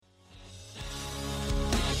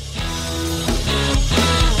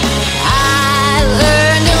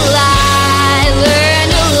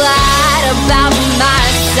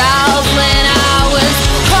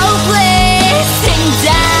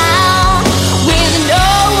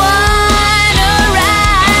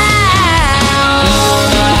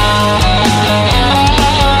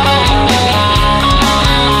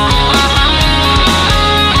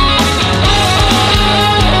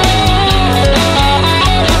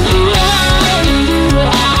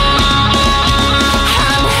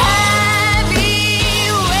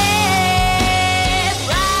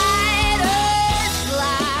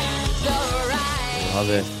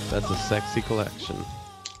sexy collection.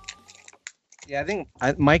 Yeah, I think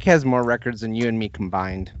Mike has more records than you and me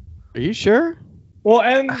combined. Are you sure? Well,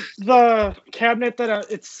 and the cabinet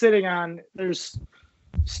that it's sitting on, there's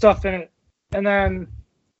stuff in it. And then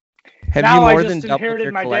Have now you more I than just doubled inherited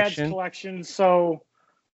your my dad's collection? collection, so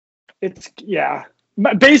it's, yeah.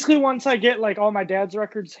 But basically, once I get like all my dad's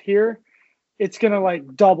records here, it's going to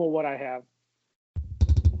like double what I have.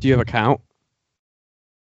 Do you have a count?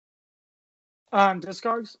 On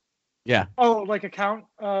Discogs? Yeah. Oh, like a count?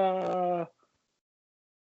 I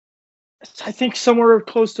think somewhere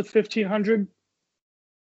close to 1,500.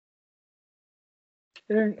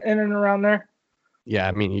 In and around there. Yeah,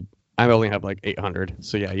 I mean, I only have like 800,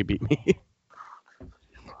 so yeah, you beat me.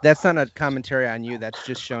 That's not a commentary on you. That's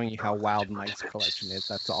just showing you how wild Mike's collection is.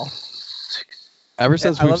 That's all. Ever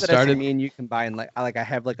since I we've love that I see started, me and you combine. Like I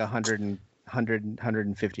have like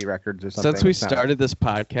 150 records or something. since we It's not- started this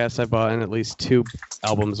podcast, I bought in at least 2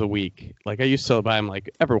 albums a week. Like I used to buy them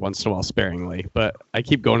like every once in a while sparingly, but I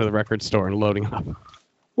keep going to the record store and loading up.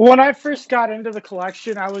 When I first got into the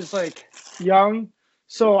collection, I was like young,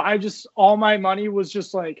 so all my money was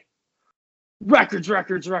just like records.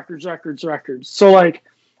 So like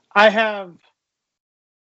I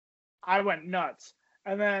went nuts.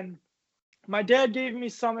 And then my dad gave me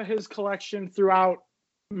some of his collection throughout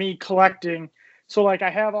me collecting. So like I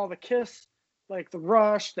have all the Kiss, like the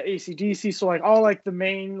Rush, the AC/DC, so like all like the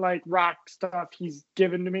main like rock stuff he's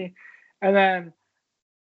given to me. And then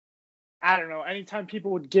I don't know, anytime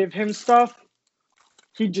people would give him stuff,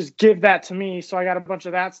 he'd just give that to me. So I got a bunch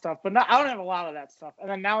of that stuff. But I don't have a lot of that stuff. And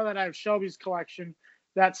then now that I have Shelby's collection,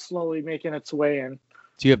 that's slowly making its way in.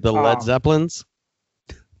 Do you have the Led Zeppelins?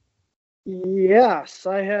 Yes,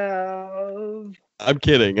 I have. I'm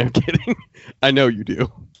kidding. I know you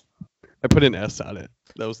do. I put an S on it.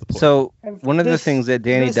 That was the point. So one of the things that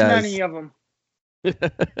Danny this does. many of them. I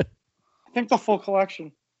think the full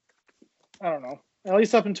collection. I don't know. At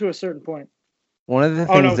least up until a certain point. One of the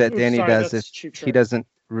things that Danny does is he doesn't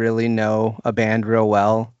really know a band real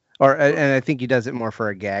well, and I think he does it more for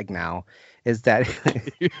a gag now, is that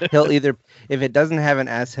he'll either, if it doesn't have an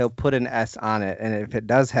S, he'll put an S on it, and if it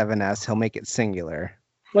does have an S, he'll make it singular.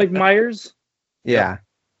 Like Myers? Yeah.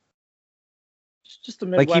 It's just a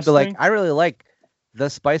Midwest like he'd be like, thing. I really like the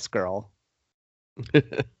Spice Girl.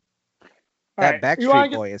 That right,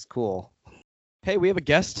 Backstreet Boy is cool. Hey, we have a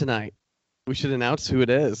guest tonight. We should announce who it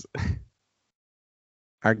is.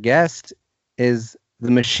 Our guest is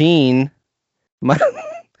the Machine, Mike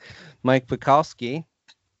Bukowski,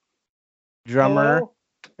 drummer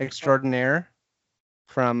extraordinaire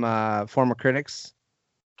from Former Critics.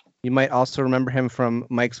 You might also remember him from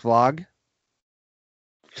Mike's vlog,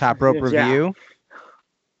 Top Rope Review,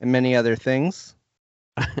 and many other things.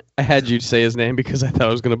 I had you say his name because I thought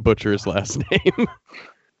I was going to butcher his last name.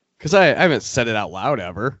 Because I haven't said it out loud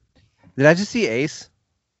ever. Did I just see Ace?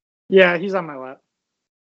 Yeah, he's on my lap.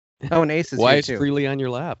 Oh, and Ace is Why here is too. Freely on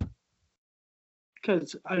your lap?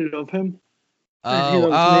 Because I love him.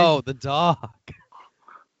 Oh, the dog.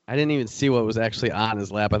 I didn't even see what was actually on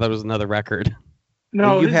his lap. I thought it was another record.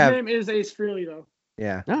 No, his name is Ace Frehley, though.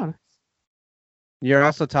 Yeah. Oh. You're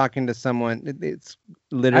also talking to someone. It's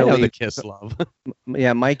I literally know the Kiss love.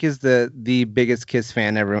 Yeah, Mike is the biggest Kiss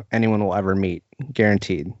fan anyone will ever meet,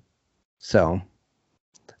 guaranteed. So,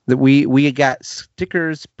 we got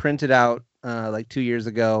stickers printed out like 2 years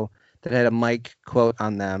ago that had a Mike quote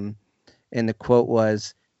on them, and the quote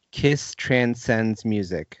was, "Kiss transcends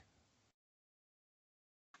music."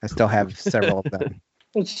 I still have several of them.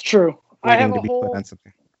 It's true. I have a whole. Put on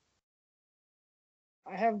something.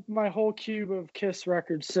 I have my whole cube of Kiss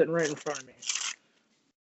records sitting right in front of me.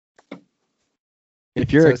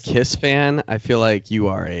 If you're a Kiss fan, I feel like you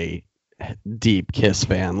are a deep Kiss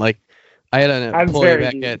fan. Like, I had an employee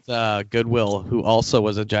back at Goodwill who also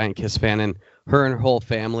was a giant Kiss fan, and her whole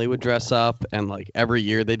family would dress up, and like every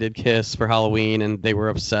year they did Kiss for Halloween, and they were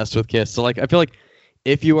obsessed with Kiss. So like, I feel like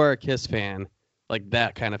if you are a Kiss fan, like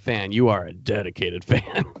that kind of fan, you are a dedicated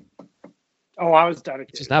fan. Oh, I was dedicated.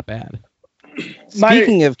 It's just not bad.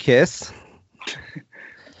 Speaking of Kiss,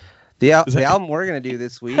 the album we're going to do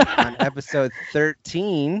this week on episode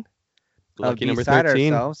 13 Lucky of number Beside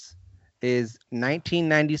 13. Ourselves is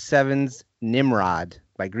 1997's Nimrod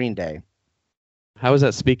by Green Day. How is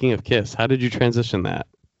that speaking of Kiss? How did you transition that?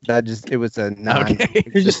 It was a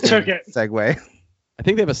You just took it. Segue. I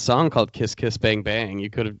think they have a song called Kiss Kiss Bang Bang. You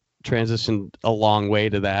could have transitioned a long way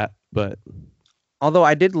to that, but... Although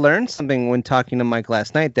I did learn something when talking to Mike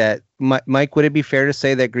last night that, Mike, would it be fair to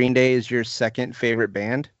say that Green Day is your second favorite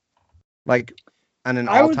band? Like, on an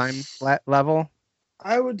all-time level?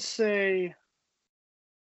 I would say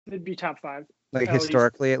it'd be top 5. Like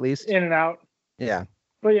historically, at least. In and out. Yeah.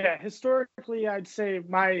 But yeah, historically, I'd say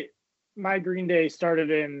my Green Day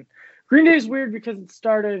started in. Green Day is weird because it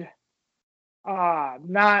started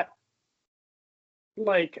not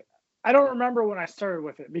like, I don't remember when I started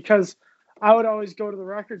with it, because I would always go to the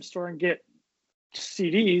record store and get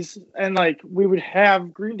CDs, and like we would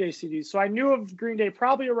have Green Day CDs. So I knew of Green Day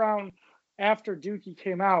probably around after Dookie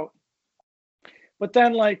came out. But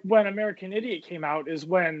then like when American Idiot came out is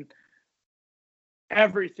when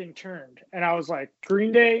everything turned, and I was like,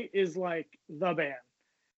 Green Day is like the band.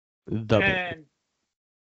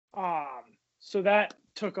 So that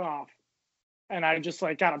took off, and I just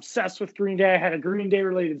like got obsessed with Green Day. I had a Green Day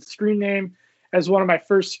related screen name as one of my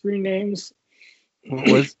first screen names.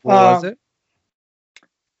 What was it?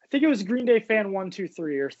 I think it was Green Day Fan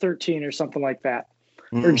 123 or 13 or something like that.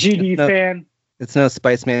 Or GD Fan. It's no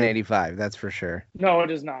Spiceman 85, that's for sure. No,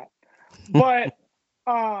 it is not. But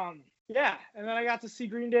yeah, and then I got to see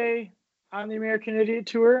Green Day on the American Idiot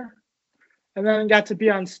tour, and then got to be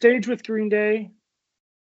on stage with Green Day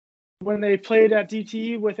when they played at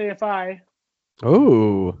DTE with AFI.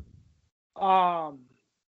 Oh.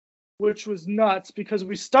 Which was nuts because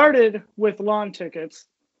we started with lawn tickets,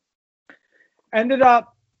 ended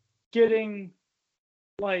up getting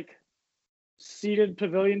like seated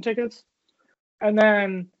pavilion tickets, and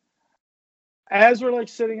then as we're like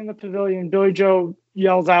sitting in the pavilion, Billy Joe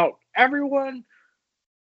yells out, "Everyone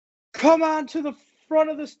come on to the front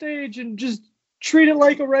of the stage and just treat it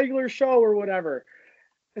like a regular show," or whatever.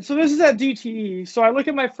 And so this is at DTE. So I look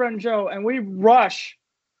at my friend Joe, and we rush,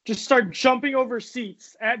 just start jumping over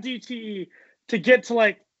seats at DTE to get to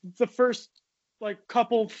like the first like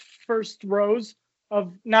couple first rows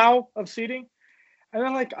of seating. And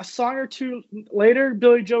then like a song or two later,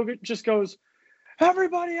 Billy Joe just goes,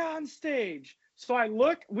 "Everybody on stage." So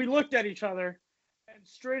we looked at each other and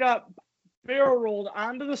straight up barrel rolled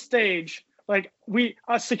onto the stage. Like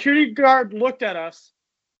a security guard looked at us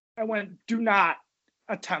and went, "Do not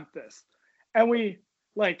attempt this." And we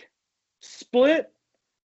like split,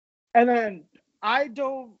 and then I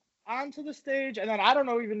dove onto the stage, and then I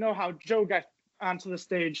don't even know how Joe got onto the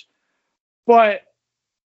stage, but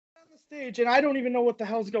on the stage, and I don't even know what the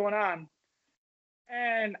hell's going on.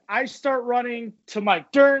 And I start running to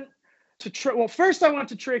Mike Dirnt, to Trey. Well, first I went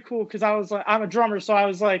to Trey Cool because I was like, I'm a drummer, so I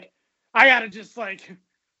was like, I gotta just like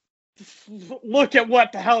look at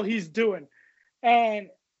what the hell he's doing. And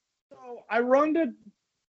so I run to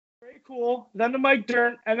Trey Cool, then to Mike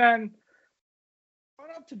Dirnt, and then run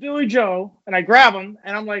up to Billy Joe, and I grab him,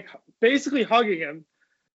 and I'm like basically hugging him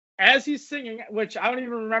as he's singing, which I don't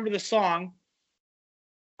even remember the song.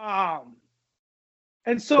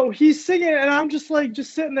 And so he's singing, and I'm just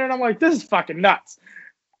sitting there, and I'm like, this is fucking nuts.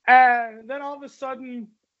 And then all of a sudden,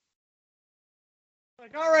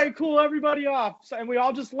 like, all right, cool, everybody off. So, and we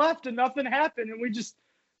all just left, and nothing happened, and we just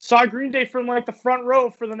saw Green Day from like the front row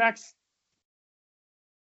for the next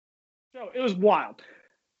show. It was wild.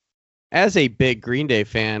 As a big Green Day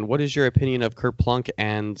fan, what is your opinion of Kerplunk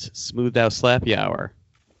and Smoothed Out Slappy Hour?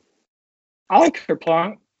 I like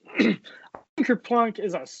Kerplunk. Kerplunk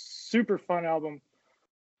is a super fun album.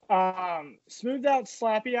 Smoothed Out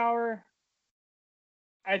Slappy Hour,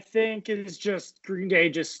 I think, is just Green Day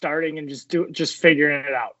just starting and just figuring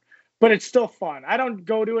it out. But it's still fun. I don't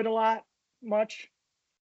go to it much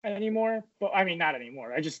anymore. But I mean, not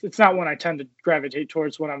anymore. It's not one I tend to gravitate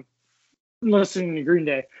towards when I'm listening to Green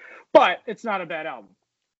Day. But it's not a bad album.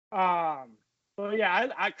 But yeah,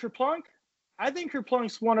 Kerplunk, I think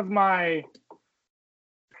Kerplunk's one of my,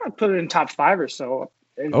 I'd put it in top 5 or so.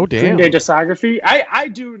 Oh, damn. Green Day discography. I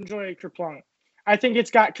do enjoy Kerplunk. I think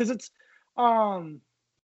it's got, because it's, I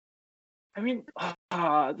mean,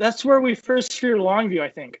 that's where we first hear Longview, I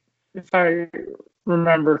think, if I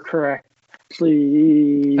remember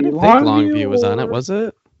correctly. I didn't think Longview was on it, was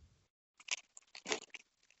it?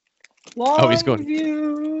 Longview. He's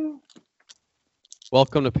going.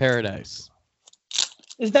 Welcome to Paradise.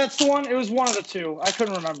 Is that the one? It was one of the two. I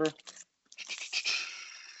couldn't remember.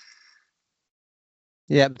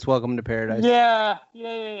 Yeah, it's Welcome to Paradise. Yeah.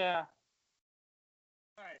 All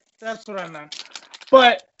right, that's what I meant.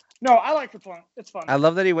 But no, I like Kerplunk. It's fun. I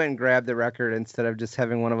love that he went and grabbed the record instead of just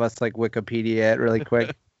having one of us like Wikipedia it really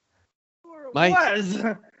quick.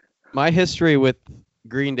 My history with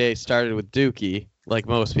Green Day started with Dookie, like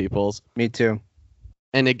most people's. Me too.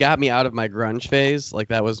 And it got me out of my grunge phase. Like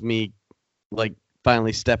that was me, like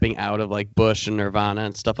finally stepping out of like Bush and Nirvana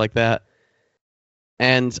and stuff like that.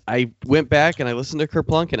 And I went back and I listened to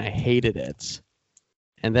Kerplunk and I hated it.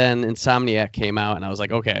 And then Insomniac came out and I was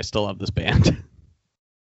like, okay, I still love this band.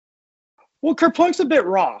 Well, Kerplunk's a bit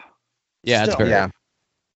raw. Yeah, still. it's very. Yeah.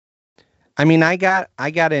 I mean, I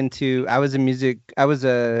was a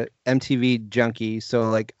MTV junkie, so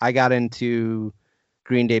like I got into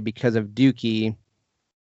Green Day because of Dookie.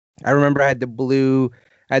 I remember I had the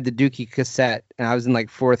Dookie cassette, and I was in like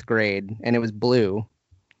 4th grade, and it was blue.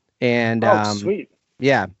 And sweet.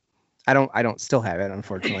 Yeah, I don't still have it,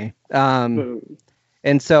 unfortunately.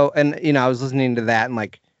 And so, and I was listening to that and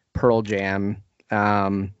like Pearl Jam.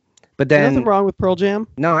 But then nothing wrong with Pearl Jam.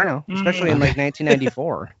 No, I know, especially in like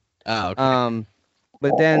 1994. Oh, okay.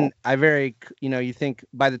 But then you think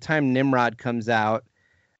by the time Nimrod comes out,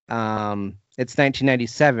 it's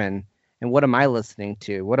 1997, and what am I listening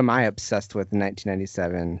to? What am I obsessed with in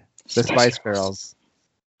 1997? The Spice Girls.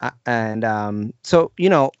 So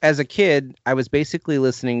as a kid, I was basically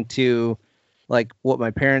listening to like what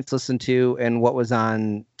my parents listened to and what was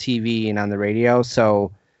on TV and on the radio.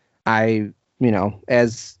 So I,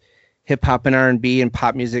 as hip hop and R&B and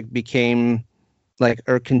pop music became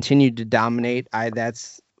or continued to dominate,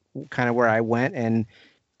 that's kind of where I went, and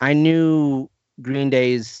I knew Green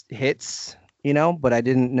Day's hits, but I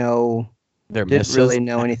didn't really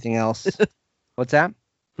know anything else. What's that?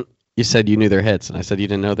 You said you knew their hits, and I said you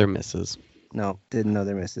didn't know their misses. No, didn't know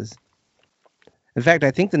their misses. In fact,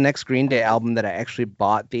 I think the next Green Day album that I actually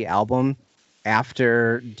bought the album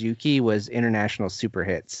after Dookie was International Super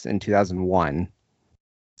Hits in 2001.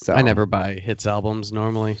 So I never buy hits albums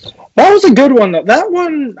normally. That was a good one, though. That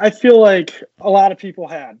one, I feel like a lot of people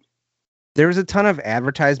had. There was a ton of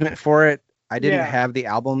advertisement for it. I didn't have the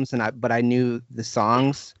albums, but I knew the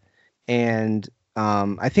songs, and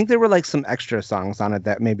I think there were like some extra songs on it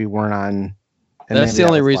that maybe weren't on. That's the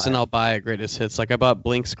only reason I'll buy a Greatest Hits. Like I bought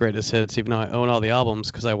Blink's Greatest Hits, even though I own all the albums,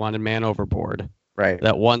 because I wanted Man Overboard. Right.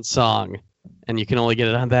 That one song. And you can only get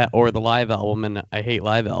it on that or the live album, and I hate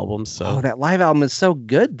live albums. So that live album is so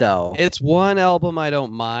good, though. It's one album I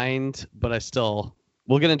don't mind, but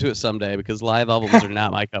we'll get into it someday because live albums are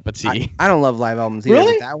not my cup of tea. I don't love live albums either.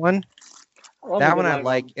 Really? That one I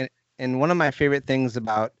like. And one of my favorite things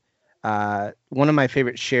about one of my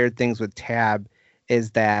favorite shared things with Tab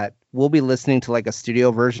is that we'll be listening to like a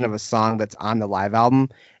studio version of a song that's on the live album,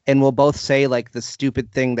 and we'll both say like the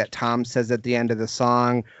stupid thing that Tom says at the end of the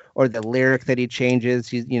song, or the lyric that he changes,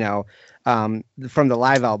 from the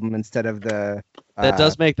live album instead of the. That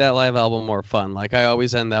does make that live album more fun. Like I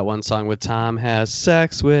always end that one song with "Tom has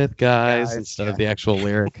sex with guys" instead of the actual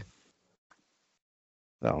lyric.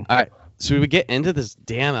 So. All right, so we get into this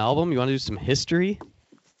damn album. You want to do some history?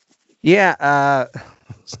 Yeah.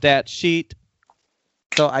 Stat sheet.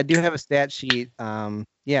 So I do have a stat sheet. So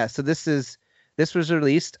this was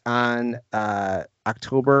released on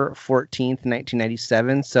October 14th,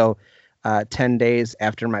 1997. So 10 days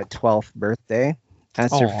after my 12th birthday.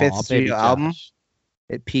 That's their 5th studio album.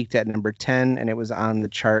 It peaked at number 10, and it was on the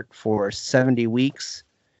chart for 70 weeks.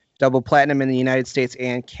 Double platinum in the United States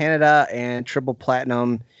and Canada, and triple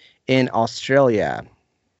platinum in Australia.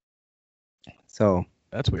 So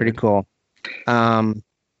that's weird. Pretty cool.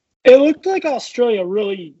 It looked like Australia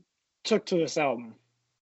really took to this album.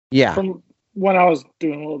 Yeah. From when I was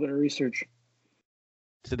doing a little bit of research.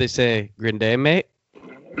 Did they say "Good day, mate"?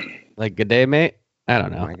 Like "Good day, mate"? I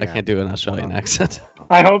don't know. I can't do an Australian accent.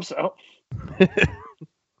 I hope so.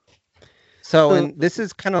 So, and this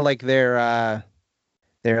is kind of like their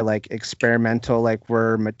like experimental, like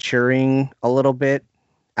we're maturing a little bit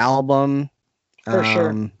album. For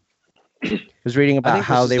sure. I was reading about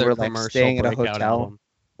how they were like staying at a hotel. Album.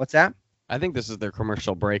 What's that? I think this is their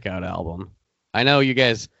commercial breakout album. I know you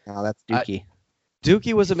guys. Oh, that's Dookie.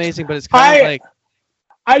 Dookie was amazing, but it's kind of like.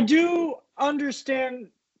 I do understand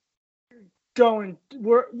going.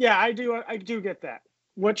 I do get that.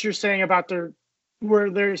 What you're saying about where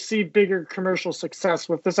they see bigger commercial success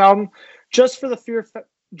with this album, just for the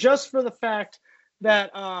fact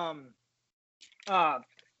that Time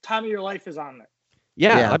of Your Life is on there.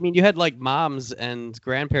 Yeah, I mean, you had like moms and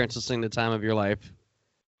grandparents listening to Time of Your Life.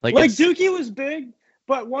 Like Dookie was big,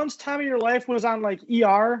 but once Time of Your Life was on like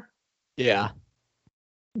ER, yeah,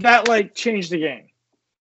 that like changed the game.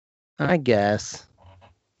 I guess.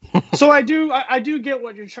 So I do get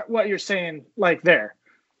what you're saying like there.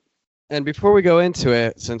 And before we go into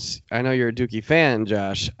it, since I know you're a Dookie fan,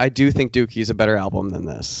 Josh, I do think Dookie's a better album than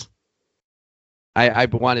this. I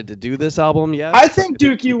wanted to do this album, yes. I think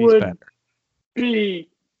Dookie would be.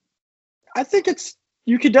 I think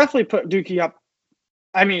you could definitely put Dookie up.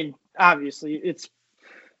 I mean, obviously, it's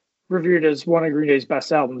revered as one of Green Day's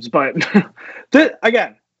best albums, but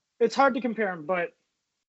again, it's hard to compare them. But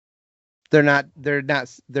they're not. They're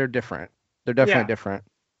different. They're definitely different.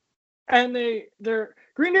 And they're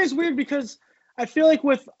Green Day's weird because I feel like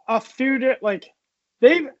with a few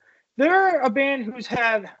they're a band who's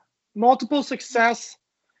had multiple success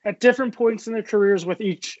at different points in their careers with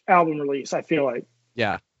each album release, I feel like.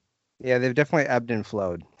 Yeah. Yeah, they've definitely ebbed and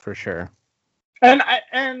flowed for sure.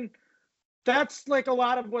 And that's like a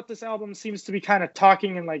lot of what this album seems to be kind of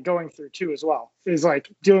talking and like going through too as well, is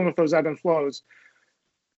like dealing with those ebb and flows.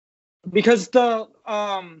 Because the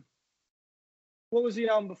what was the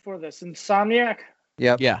album before this? Insomniac?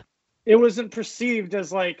 Yep. Yeah. It wasn't perceived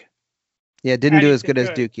as like it didn't do as good as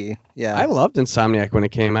Dookie. Yeah. I loved Insomniac when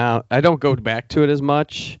it came out. I don't go back to it as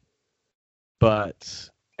much, but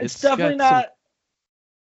it's definitely not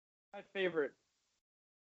my favorite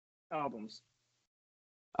albums.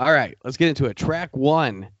 All right, let's get into it. Track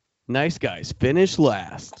 1, Nice Guys, finish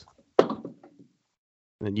last. And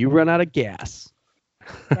then you run out of gas.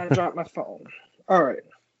 I dropped my phone. All right.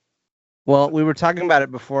 Well, we were talking about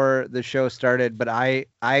it before the show started, but I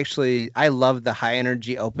love the high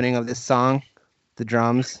energy opening of this song, the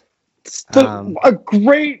drums. It's a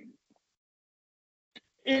great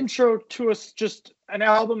intro to just an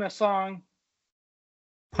album, a song.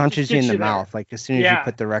 Punches you in the mouth, like as soon as you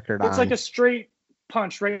put the record on. It's like a straight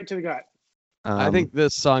punch right into the gut. I think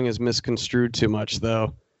this song is misconstrued too much,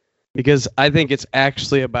 though, because I think it's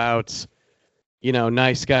actually about,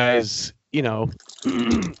 nice guys,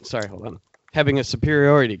 sorry, hold on, having a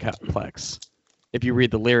superiority complex, if you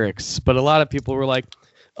read the lyrics. But a lot of people were like,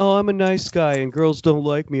 oh, I'm a nice guy and girls don't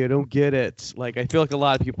like me. I don't get it. Like, I feel like a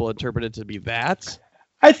lot of people interpret it to be that.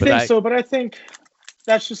 I think so, but I think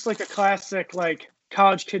that's just like a classic, like,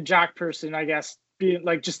 college kid jock person, I guess, being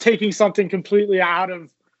like just taking something completely out of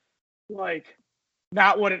like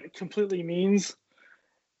not what it completely means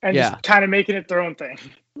and just kind of making it their own thing.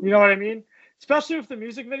 You know what I mean? Especially with the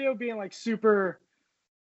music video being like super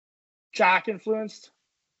jock influenced.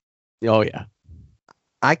 Oh yeah.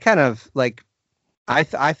 I kind of like I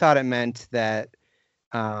thought it meant that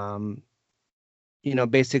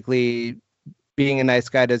basically being a nice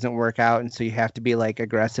guy doesn't work out, and so you have to be like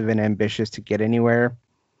aggressive and ambitious to get anywhere.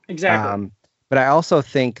 Exactly. But I also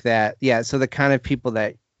think that so the kind of people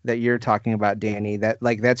that you're talking about, Danny,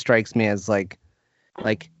 that strikes me as like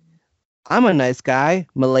I'm a nice guy,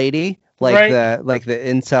 milady, like the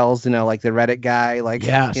incels, like the Reddit guy, like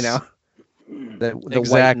the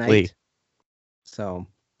white knight. So,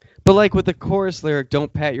 but like with the chorus lyric,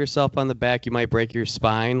 don't pat yourself on the back, you might break your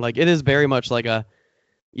spine. Like it is very much like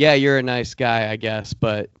you're a nice guy, I guess,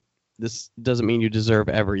 but this doesn't mean you deserve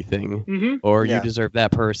everything or you deserve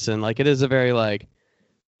that person. Like it is a very like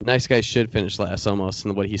nice guys should finish last almost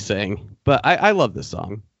in what he's saying. But I love this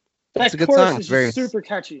song. It's a good song. It's very super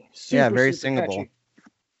catchy. Very singable. Catchy.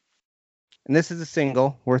 And this is a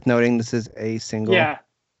single. Worth noting, this is a single. Yeah.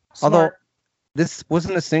 Smart. Although this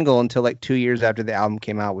wasn't a single until like 2 years after the album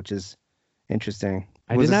came out, which is interesting.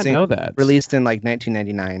 I did not know that. Released in like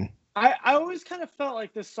 1999. I always kind of felt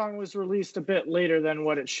like this song was released a bit later than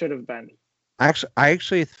what it should have been. I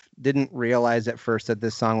actually didn't realize at first that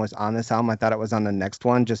this song was on this album. I thought it was on the next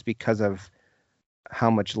one just because of how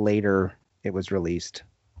much later it was released.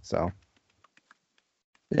 So,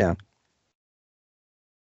 yeah.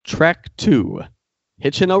 Track 2,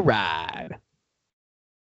 Hitchin' a Ride.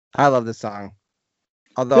 I love this song.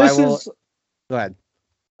 Although go ahead.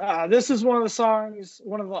 This is one of the songs,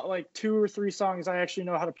 one of the like 2 or 3 songs I actually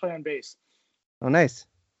know how to play on bass. Oh, nice.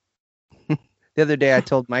 The other day I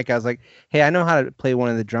told Mike, I was like, hey, I know how to play one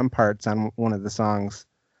of the drum parts on one of the songs.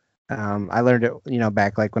 I learned it,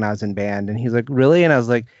 back like when I was in band. And he's like, really? And I was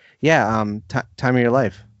like, yeah, Time of Your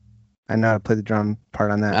Life. I know how to play the drum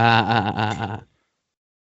part on that.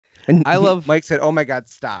 And Mike said, oh my God,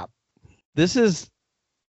 stop. This is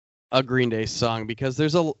a Green Day song because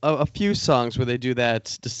there's a few songs where they do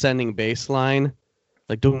that descending bass line,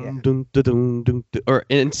 like dun, dun, dun, dun, dun, dun, or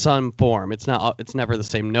in some form. It's never the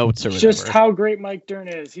same notes or whatever. Just how great Mike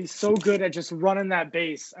Dirnt is. He's so good at just running that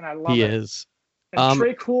bass, and I love it. He is. And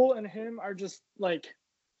Tré Cool and him are just like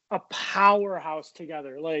a powerhouse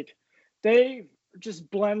together. Like they just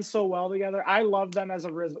blend so well together. I love them as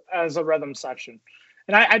a rhythm section.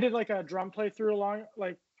 And I did like a drum playthrough along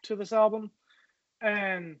like to this album,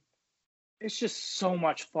 and it's just so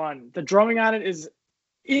much fun. The drumming on it is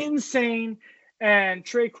insane, and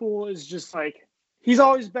Tré Cool is just like he's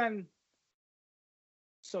always been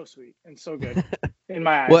so sweet and so good in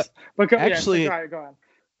my eyes. But actually, go on.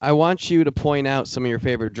 I want you to point out some of your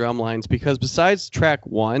favorite drum lines because besides track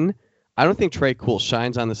 1, I don't think Tré Cool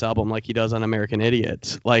shines on this album like he does on American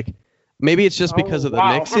Idiot. Like maybe it's just because of the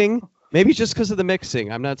mixing. Maybe it's just because of the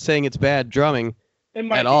mixing. I'm not saying it's bad drumming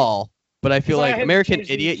at all. But I feel like American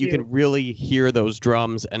Idiot, you can really hear those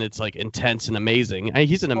drums, and it's like intense and amazing.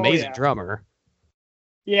 He's an amazing drummer.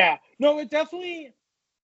 Yeah, no, it definitely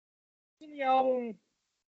in the album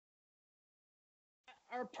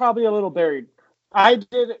are probably a little buried. I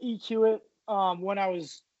did EQ it when I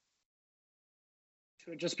was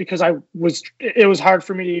just because it was hard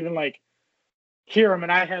for me to even like hear them,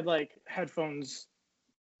 and I had like headphones.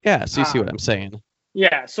 Yeah, so you see what I'm saying.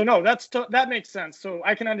 Yeah, so no, that makes sense. So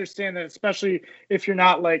I can understand that, especially if you're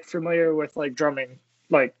not like familiar with like drumming,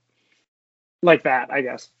 like that. I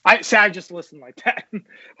guess I just listen like that,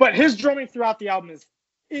 but his drumming throughout the album is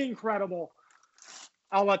incredible.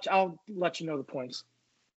 I'll let you know the points.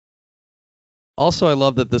 Also, I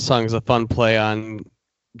love that this song is a fun play on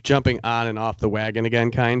jumping on and off the wagon again,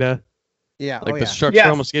 kinda. Yeah, like the structure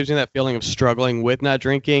almost gives you that feeling of struggling with not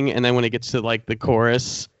drinking, and then when it gets to like the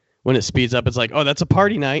chorus, when it speeds up, it's like, oh, that's a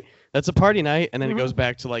party night. That's a party night, and then it goes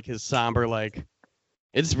back to like his somber, like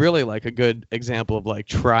it's really like a good example of like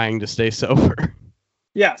trying to stay sober.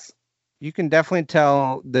 Yes, you can definitely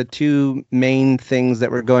tell the two main things that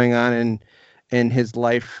were going on in his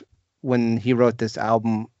life when he wrote this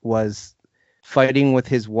album was fighting with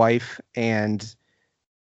his wife and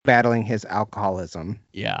battling his alcoholism.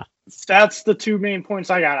 Yeah. That's the two main points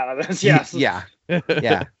I got out of this. Yes. Yeah.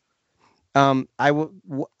 Yeah. All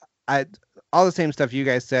the same stuff you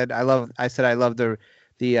guys said. I love the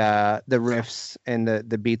riffs and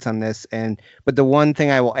the beats on this, but the one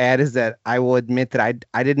thing I will add is that I will admit that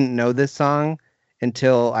I didn't know this song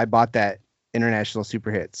until I bought that International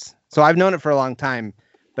Super Hits. So I've known it for a long time,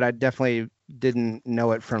 but I definitely didn't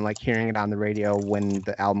know it from like hearing it on the radio when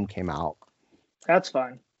the album came out. That's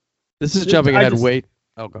fine. This is jumping ahead way.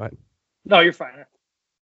 Oh, go ahead. No, you're fine.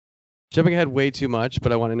 Jumping ahead way too much,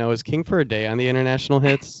 but I want to know, is King for a Day on the international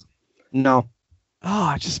hits? No. Oh,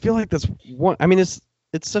 I just feel like that's one. I mean, it's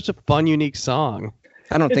such a fun, unique song.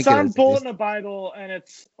 I don't think it's on Bullet in a Bible, and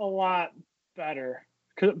it's a lot better.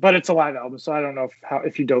 But it's a live album, so I don't know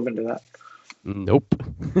if you dove into that. Nope.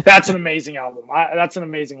 That's an amazing album. That's an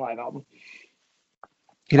amazing live album.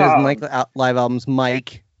 He doesn't like live albums,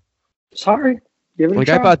 Mike. Sorry. Like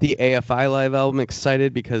I bought the AFI live album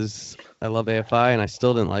excited because I love AFI, and I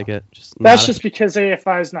still didn't like it. That's just because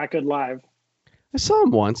AFI is not good live. I saw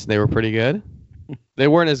them once, and they were pretty good. They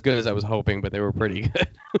weren't as good as I was hoping, but they were pretty good.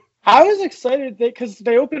 I was excited because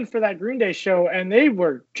they opened for that Green Day show, and they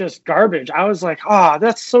were just garbage. I was like,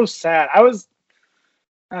 that's so sad. I don't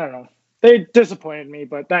know. They disappointed me,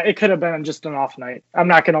 but it could have been just an off night. I'm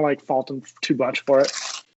not going to like fault them too much for it.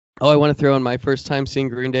 Oh, I want to throw in my first time seeing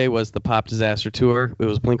Green Day was the Pop Disaster Tour. It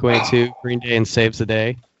was Blink-182, Green Day, and Saves the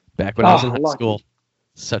Day back when I was in high school.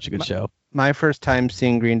 Such a good show. My first time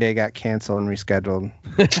seeing Green Day got canceled and rescheduled.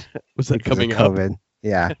 Was that coming out? COVID.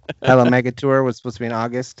 Yeah. Hello Mega Tour was supposed to be in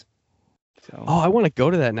August. So. Oh, I want to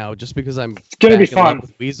go to that now just because I'm It's going to be fun.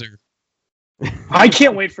 With Weezer. I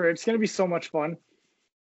can't wait for it. It's going to be so much fun.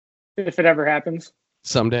 If it ever happens.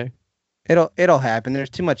 Someday. It'll happen. There's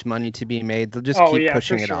too much money to be made. They'll just keep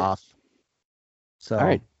pushing it off. So, all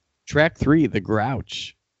right. Track 3, The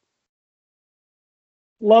Grouch.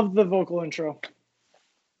 Love the vocal intro.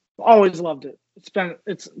 Always loved it.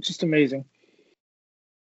 It's just amazing.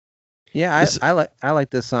 Yeah, I like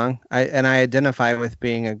this song. I identify with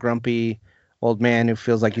being a grumpy old man who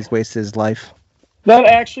feels like he's wasted his life. That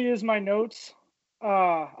actually is my notes.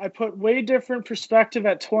 I put way different perspective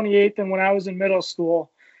at 28 than when I was in middle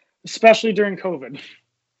school, especially during COVID.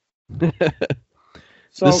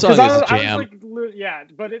 So, this song is a jam. I was like, yeah,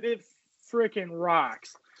 but it freaking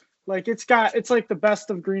rocks. Like it's like the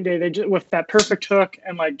best of Green Day. They just with that perfect hook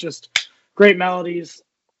and like just great melodies.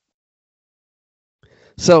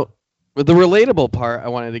 So, with the relatable part I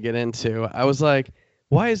wanted to get into, I was like,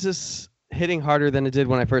 why is this hitting harder than it did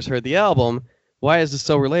when I first heard the album? Why is this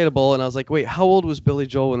so relatable? And I was like, wait, how old was Billy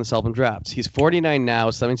Joel when this album dropped? He's 49 now,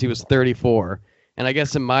 so that means he was 34. And I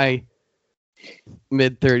guess in my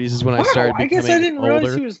mid-30s is when I started becoming older. I guess I didn't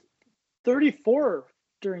realize he was 34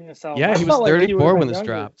 during this album. Yeah, he was 34 when this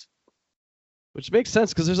dropped. Which makes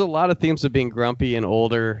sense because there's a lot of themes of being grumpy and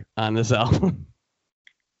older on this album.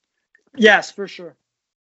 Yes, for sure.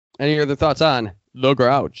 Any other thoughts on The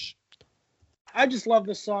Grouch? I just love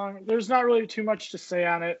this song. There's not really too much to say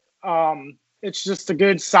on it. It's just a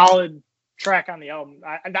good, solid track on the album.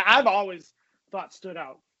 I've always thought stood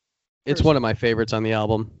out. It's one of my favorites on the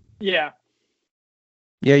album. Yeah.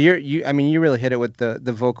 Yeah, you really hit it with the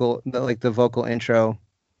vocal, the vocal intro.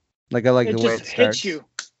 Like I like the way it starts. It just hits you.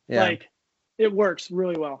 Yeah. Like it works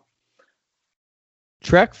really well.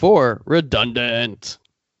 Track 4, Redundant.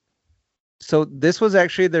 So this was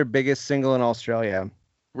actually their biggest single in Australia.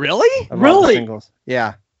 Really? Really? Singles.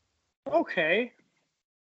 Yeah. Okay.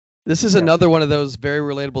 This is another one of those very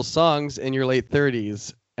relatable songs in your late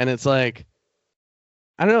 30s. And it's like,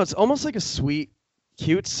 I don't know, it's almost like a sweet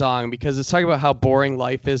cute song because it's talking about how boring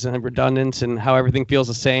life is and redundant and how everything feels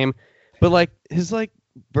the same. But like his like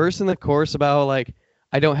verse in the chorus about like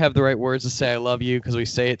I don't have the right words to say I love you because we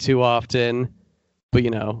say it too often, but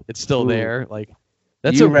it's still there. Like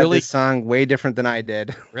that's you a read really this song way different than I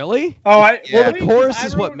did. Really? Oh, well, the chorus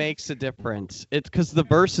is what makes it different. It's because the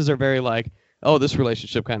verses are very like, oh, this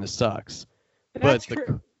relationship kind of sucks. But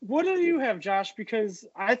what do you have, Josh? Because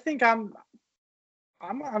I think I'm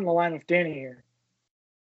on the line with Danny here.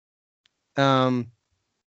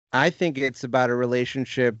 I think it's about a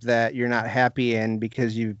relationship that you're not happy in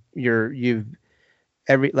because you've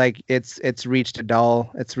it's reached a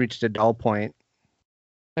dull point.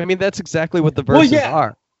 I mean, that's exactly what the verses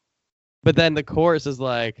are. But then the chorus is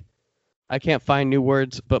like, I can't find new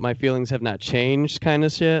words, but my feelings have not changed kind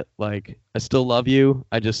of shit. Like, I still love you.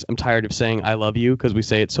 I'm tired of saying I love you because we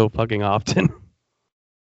say it so fucking often.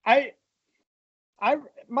 My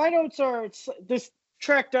notes are this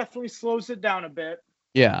track definitely slows it down a bit.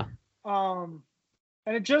 Yeah. And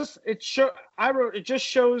it just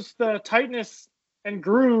shows the tightness and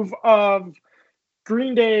groove of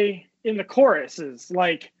Green Day in the choruses.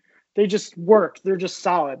 Like they just work. They're just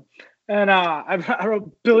solid. And I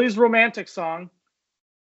wrote Billy's romantic song.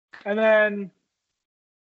 And then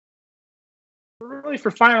really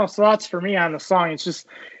for final thoughts for me on the song, it's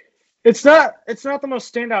not the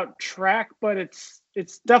most standout track, but it's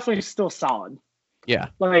definitely still solid. Yeah.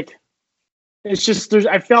 Like it's just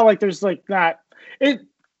I felt like there's like that. It's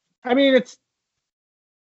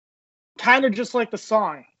kind of just like the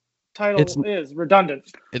song title is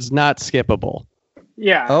redundant. It's not skippable.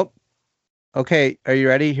 Yeah. Oh. Okay, are you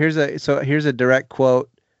ready? Here's a direct quote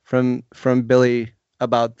from Billy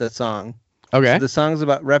about the song. Okay. So the song's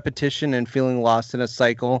about repetition and feeling lost in a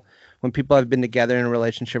cycle. When people have been together in a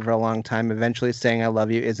relationship for a long time, eventually saying I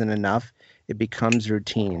love you isn't enough. It becomes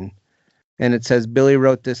routine. And it says Billy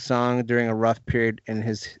wrote this song during a rough period in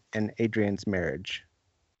his and Adrian's marriage.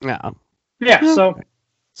 Yeah. Yeah.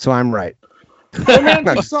 So I'm right.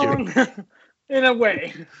 Romantic song in a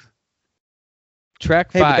way.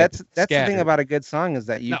 Track 5. But that's the thing about a good song is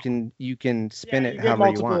that you can spin it however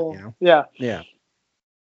you want. Yeah. Yeah.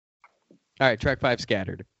 All right, track 5,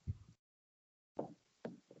 Scattered.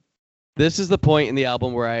 This is the point in the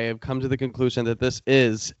album where I have come to the conclusion that this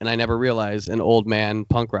is, and I never realized, an old man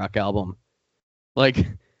punk rock album. Like,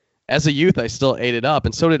 as a youth, I still ate it up,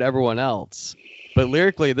 and so did everyone else. But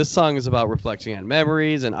lyrically, this song is about reflecting on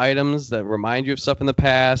memories and items that remind you of stuff in the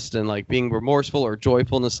past, and like being remorseful or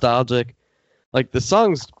joyful, nostalgic. Like, the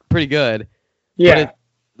song's pretty good. Yeah.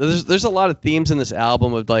 But there's a lot of themes in this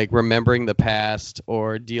album of like remembering the past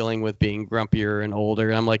or dealing with being grumpier and older.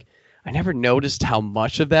 And I'm like, I never noticed how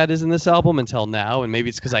much of that is in this album until now, and maybe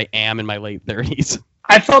it's because I am in my late 30s.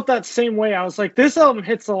 I felt that same way. I was like, this album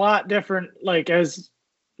hits a lot different, like as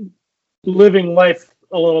living life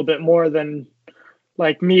a little bit more than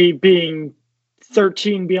like me being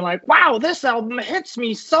 13, being like, wow, this album hits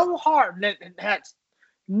me so hard. And it has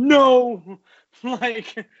no,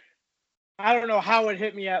 like, I don't know how it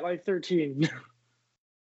hit me at like 13.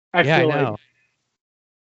 I know.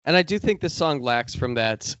 And I do think this song lacks from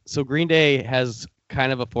that. So Green Day has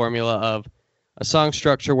kind of a formula of a song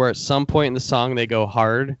structure where at some point in the song they go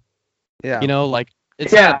hard. Yeah. Like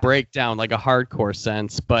it's not a breakdown like a hardcore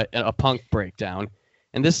sense, but a punk breakdown.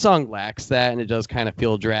 And this song lacks that, and it does kind of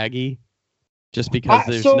feel draggy just because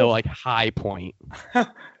there's no like high point.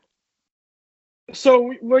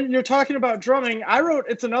 So when you're talking about drumming, I wrote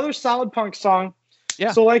it's another solid punk song.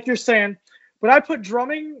 Yeah. So like you're saying, but I put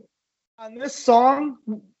drumming on this song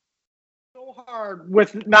so hard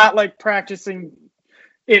with not like practicing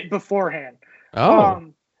it beforehand. Oh.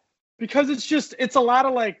 Because it's a lot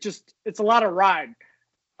of like it's a lot of ride.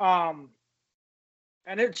 And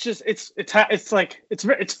it's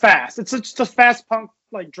fast. It's just a fast punk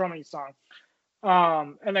like drumming song.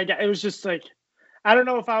 And it was just like I don't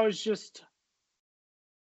know if I was just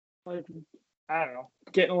like I don't know,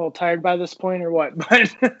 getting a little tired by this point or what,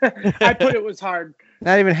 but I put it was hard.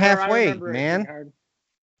 Not even halfway, man.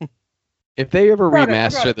 If they ever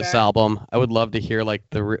remaster this album, I would love to hear like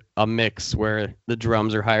a mix where the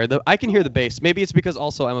drums are higher. I can hear the bass. Maybe it's because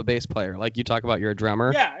also I'm a bass player. Like you talk about, you're a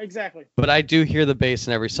drummer. Yeah, exactly. But I do hear the bass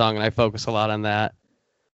in every song, and I focus a lot on that.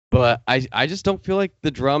 But I just don't feel like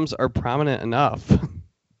the drums are prominent enough.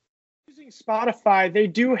 Using Spotify, they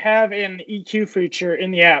do have an EQ feature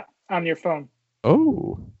in the app on your phone.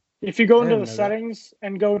 Oh. If you go into the settings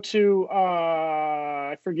and go to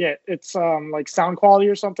I forget, it's like sound quality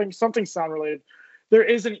or something sound related. There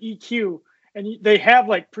is an EQ, and they have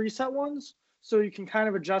like preset ones, so you can kind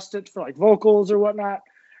of adjust it for like vocals or whatnot.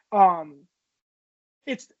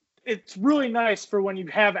 It's it's really nice for when you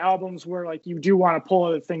have albums where like you do want to pull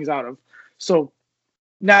other things out of. So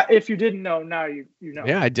now, if you didn't know, now you know.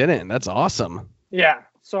 Yeah, I didn't. That's awesome. Yeah,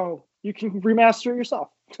 so you can remaster it yourself.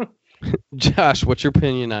 Josh, what's your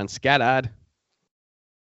opinion on Scatad?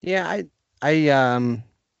 Yeah,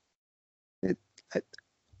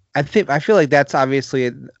 I feel like that's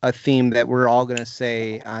obviously a theme that we're all gonna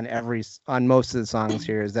say on most of the songs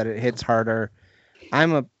here, is that it hits harder.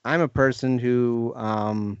 I'm a person who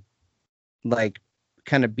like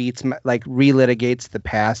kind of relitigates the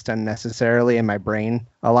past unnecessarily in my brain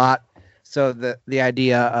a lot. So the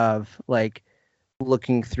idea of like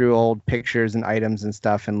looking through old pictures and items and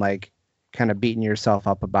stuff and like kind of beating yourself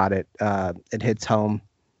up about it, it hits home.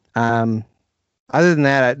 Other than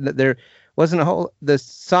that, there wasn't the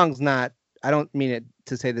song's not, I don't mean it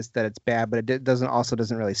to say this that it's bad, but it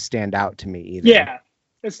doesn't really stand out to me either. Yeah,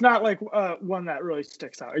 it's not like one that really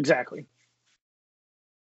sticks out. Exactly.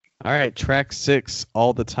 All right, track 6,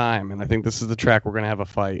 All the Time, and I think this is the track we're gonna have a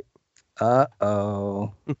fight.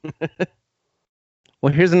 Uh-oh.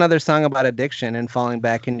 Well, here's another song about addiction and falling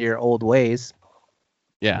back into your old ways.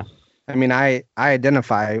 Yeah. I mean, I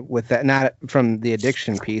identify with that, not from the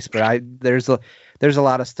addiction piece, but there's a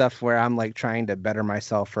lot of stuff where I'm like trying to better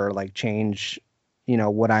myself or like change,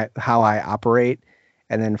 how I operate,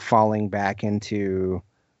 and then falling back into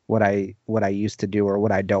what I used to do or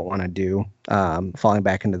what I don't want to do, falling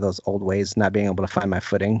back into those old ways, not being able to find my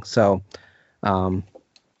footing. So,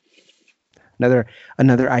 another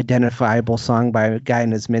identifiable song by a guy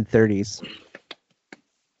in his mid-30s.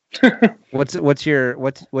 What's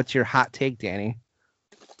your hot take, Danny?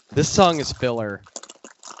 This song is filler.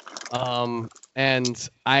 And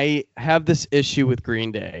I have this issue with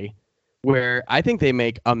Green Day where I think they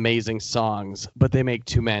make amazing songs, but they make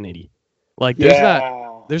too many. Like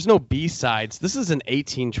there's no B-sides. This is an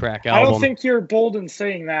 18-track album. I don't think you're bold in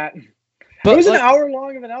saying that. But it was an hour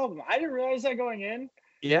long of an album. I didn't realize that going in.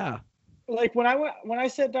 Yeah. Like when I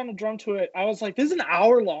sat down to drum to it, I was like, this is an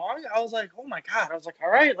hour long? I was like, oh my God. I was like, all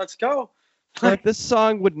right, let's go. Like this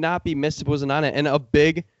song would not be missed if it wasn't on it. And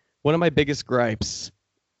one of my biggest gripes,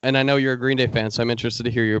 and I know you're a Green Day fan, so I'm interested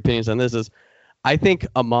to hear your opinions on this, is I think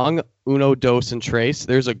among Uno, Dos, and Trace,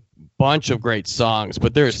 there's a bunch of great songs,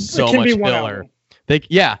 but there's so much filler.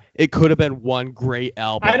 It could have been one great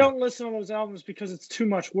album. I don't listen to those albums because it's too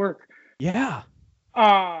much work. Yeah.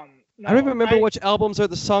 No, I don't even remember which albums are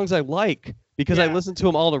the songs I like because I listened to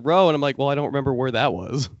them all in a row, and I'm like, well, I don't remember where that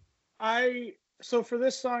was. So for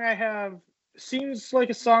this song, I have seems like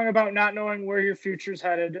a song about not knowing where your future's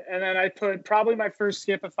headed, and then I put probably my first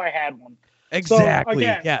skip if I had one. Exactly. So,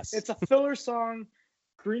 again, yes. It's a filler song.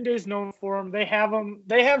 Green Day's known for them. They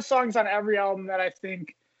have songs on every album that I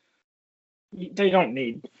think they don't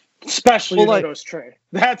need, especially Those Trey.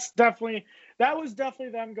 That was definitely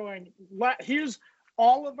them going, here's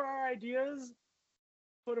all of our ideas,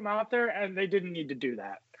 put them out there, and they didn't need to do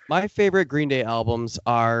that. My favorite Green Day albums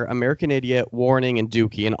are American Idiot, Warning, and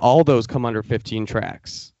Dookie, and all those come under 15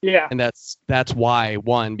 tracks. Yeah. And that's why,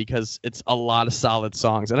 because it's a lot of solid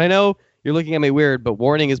songs. And I know you're looking at me weird, but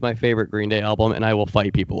Warning is my favorite Green Day album, and I will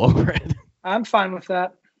fight people over it. I'm fine with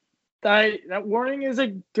that. That Warning is a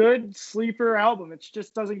good sleeper album. It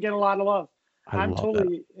just doesn't get a lot of love. I'm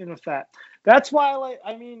totally in with that. That's why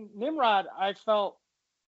Nimrod, I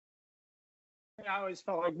always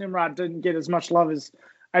felt like Nimrod didn't get as much love as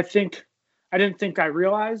I didn't think I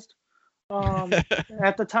realized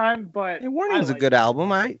at the time, but Warning's a good album.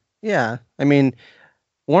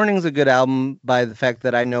 Warning's a good album by the fact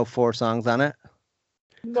that I know 4 songs on it.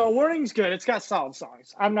 No, Warning's good. It's got solid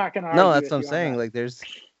songs. I'm not gonna argue. No, that's what I'm saying. Like there's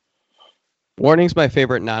Warning's my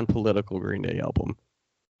favorite non-political Green Day album.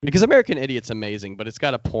 Because American Idiot's amazing, but it's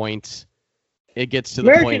got a point. It gets to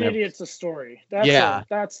the point. American Idiot's a story.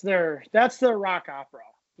 That's their rock opera.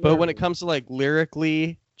 But when it comes to like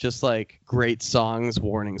lyrically, just like great songs,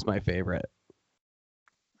 Warning's my favorite.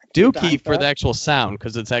 Dookie for the actual sound,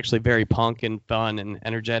 because it's actually very punk and fun and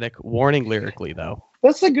energetic. Warning lyrically, though.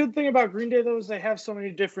 That's the good thing about Green Day, though, is they have so many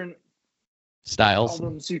different styles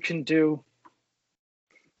albums you can do.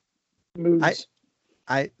 Moods.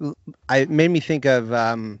 I made me think of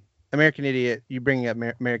American Idiot. You bringing up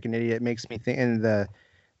American Idiot makes me think, and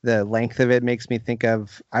the length of it makes me think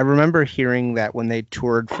of. I remember hearing that when they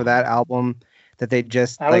toured for that album, that they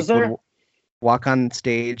just would walk on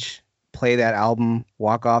stage, play that album,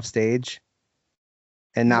 walk off stage,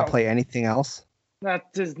 and not play anything else. That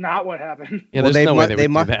is not what happened. Yeah, there's no way they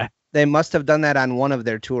would do that. They must have done that on one of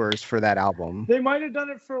their tours for that album. They might have done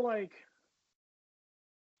it for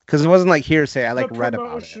because it wasn't like hearsay. I read about it.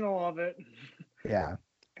 Promotional of it. Yeah,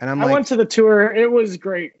 and I went to the tour. It was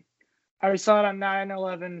great. I saw it on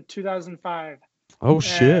 9/11/2005. Oh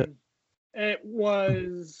shit! It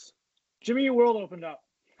was Jimmy Eat World opened up.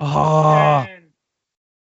 Oh, and it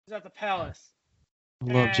was at the Palace.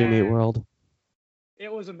 I love Jimmy Eat World.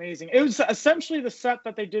 It was amazing. It was essentially the set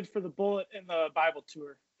that they did for the Bullet in the Bible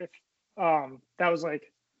tour. If that was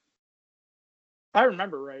like, I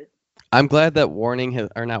remember right. I'm glad that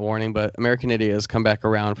but American Idiot has come back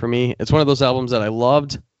around for me. It's one of those albums that I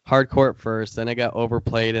loved hardcore at first, then it got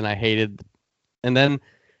overplayed and I hated, and then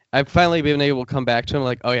I've finally been able to come back to him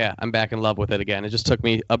like, oh yeah, I'm back in love with it again. It just took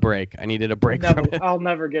me a break. I needed a break from it. I'll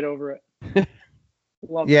never get over it.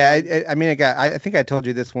 Yeah, I mean, I think I told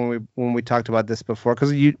you this when we talked about this before,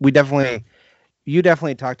 because you definitely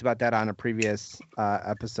talked about that on a previous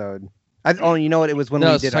episode. You know what? It was when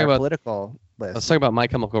we did our political list. I was talking about My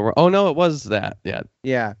Chemical Romance. Oh no, it was that. Yeah.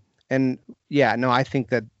 Yeah, and yeah, no, I think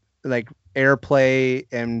that like airplay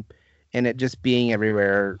and it just being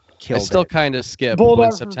everywhere killed. I still kind of skip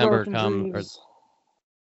when September comes.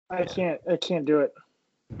 I can't do it.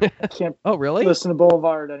 I can't. Oh really? Listen to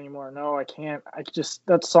Boulevard anymore. No, I can't.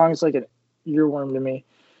 That song is like an earworm to me.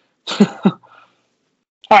 All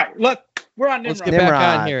right, we're on Nimrod. Let's get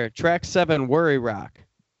back on here. Track 7, Worry Rock.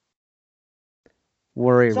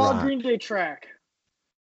 Worry Rock. It's all Green Day track.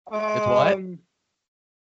 It's what?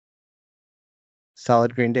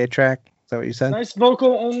 Solid Green Day track. Is that what you said? Nice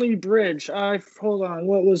vocal only bridge. Hold on.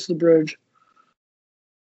 What was the bridge?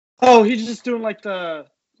 Oh, he's just doing like the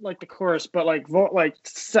chorus, but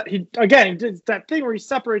he did that thing where he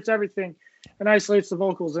separates everything and isolates the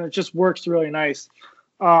vocals, and it just works really nice.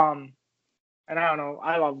 And I don't know.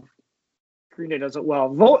 I love Green Day does it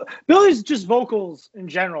well. Billy's just vocals in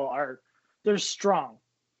general they're strong.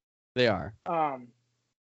 They are. And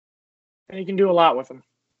you can do a lot with them.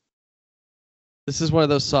 This is one of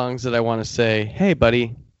those songs that I want to say, hey,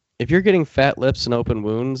 buddy, if you're getting fat lips and open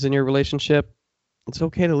wounds in your relationship, it's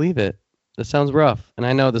okay to leave it. That sounds rough. And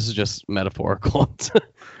I know this is just metaphorical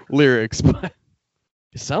lyrics, but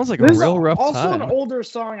it sounds like a real rough time. Also an older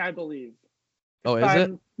song, I believe. Oh, is it?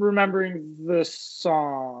 I'm remembering this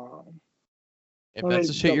song. If that's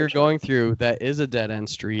the shit you're going through, that is a dead-end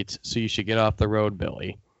street, so you should get off the road,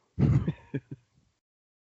 Billy. I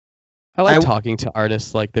like talking to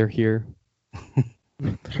artists like they're here.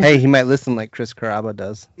 Hey, he might listen like Chris Carrabba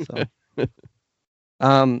does. So.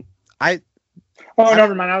 Never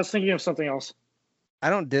mind. I was thinking of something else. I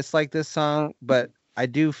don't dislike this song, but I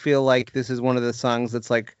do feel like this is one of the songs that's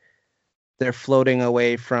like they're floating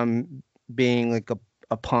away from being like a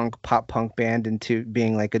pop punk band into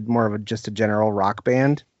being like more of just a general rock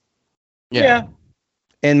band. Yeah.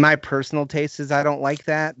 And my personal taste is I don't like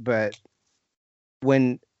that, but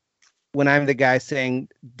when I'm the guy saying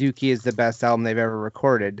Dookie is the best album they've ever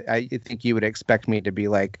recorded, I think you would expect me to be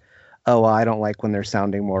like, oh, well, I don't like when they're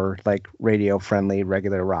sounding more like radio friendly,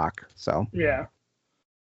 regular rock. So yeah.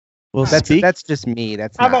 Well, that's just me.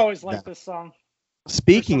 I've always liked this song.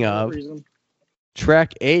 Speaking of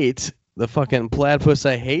track 8, the fucking Platypus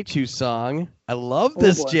I Hate You song. I love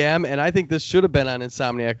this jam, and I think this should have been on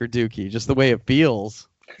Insomniac or Dookie, just the way it feels.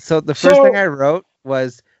 So the first thing I wrote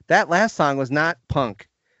was that last song was not punk.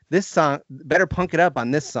 This song, better punk it up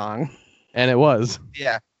on this song. And it was.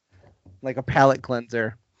 Yeah. Like a palate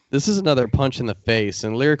cleanser. This is another punch in the face,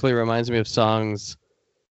 and lyrically reminds me of songs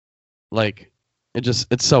like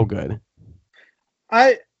it's so good.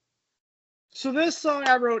 So this song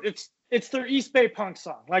I wrote, it's their East Bay punk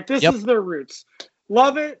song. Like this is their roots.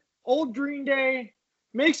 Love it. Old Green Day.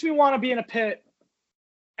 Makes me want to be in a pit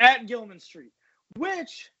at Gilman Street,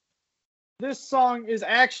 which this song is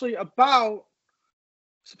actually about.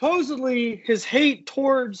 Supposedly his hate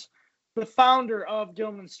towards the founder of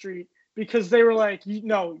Gilman Street, because they were like,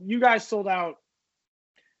 no, you guys sold out.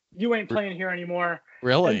 You ain't playing here anymore.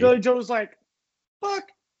 Really? And Billy Joe was like, fuck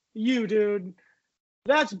you, dude.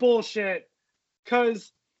 That's bullshit.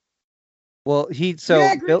 Because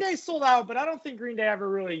Green Day sold out, but I don't think Green Day ever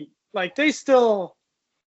really, like, they still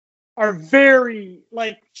are very,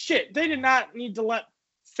 like, shit. They did not need to let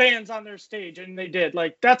fans on their stage, and they did.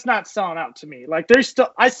 Like, that's not selling out to me. Like,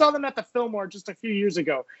 I saw them at the Fillmore just a few years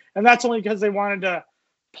ago, and that's only because they wanted to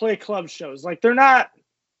play club shows. Like, they're not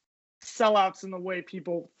sellouts in the way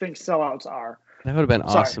people think sellouts are. That would have been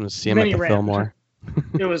awesome to see them at the Fillmore.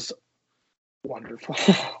 It was wonderful.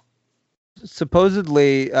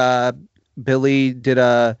 Supposedly, Billy did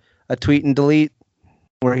a tweet and delete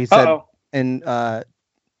where he said in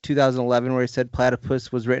 2011, where he said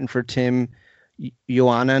Platypus was written for Tim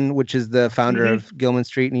Yohannan, which is the founder of Gilman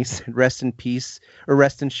Street, and he said, rest in peace, or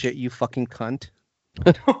rest in shit, you fucking cunt.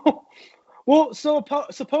 Well, so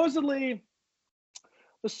supposedly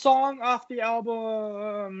the song off the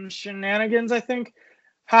album Shenanigans, I think.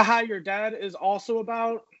 Haha, You're Dead is also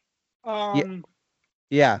about.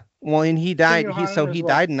 Yeah. Well, and he died. He well.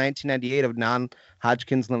 died in 1998 of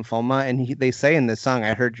non-Hodgkin's lymphoma, and they say in this song,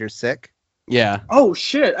 "I heard you're sick." Yeah. Oh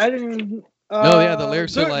shit! I didn't even. No, yeah, the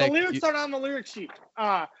lyrics are like. The lyrics aren't on the lyric sheet.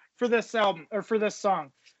 For this album or for this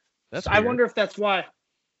song. That's. I wonder if that's why.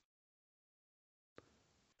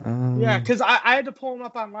 Yeah, because I had to pull them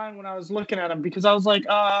up online when I was looking at them because I was like,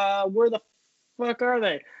 where the fuck are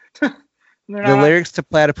they? The lyrics to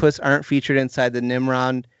Platypus aren't featured inside the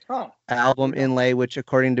Nimrod album inlay, which,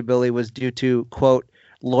 according to Billy, was due to, quote,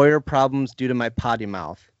 lawyer problems due to my potty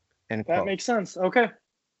mouth. End quote. That makes sense. Okay.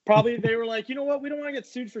 Probably they were like, you know what? We don't want to get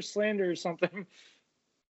sued for slander or something.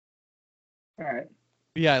 All right.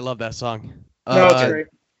 Yeah, I love that song. No, it's great.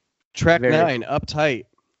 Track 9, Uptight.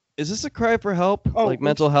 Is this a cry for help? Like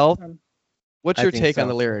mental health? What's your take on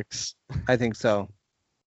the lyrics? I think so.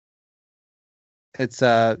 It's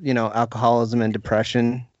alcoholism and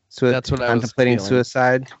depression. So that's what I was contemplating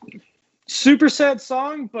suicide. Super sad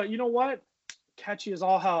song, but you know what? Catchy as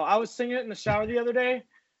all hell. I was singing it in the shower the other day.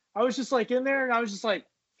 I was just like in there and I was just like,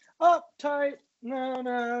 uptight, no,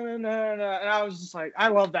 and I was just like, I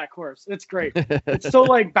love that chorus. It's great. It's so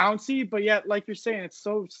like bouncy, but yet, like you're saying, it's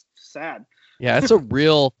so sad. Yeah, it's a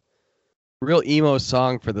real emo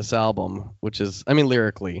song for this album, which is, I mean,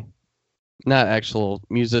 lyrically, not actual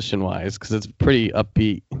musician wise, because it's pretty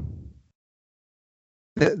upbeat.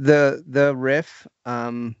 The riff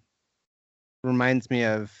reminds me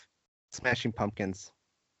of Smashing Pumpkins.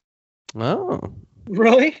 Oh,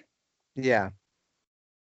 really? Yeah.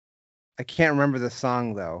 I can't remember the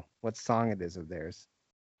song though. What song it is of theirs?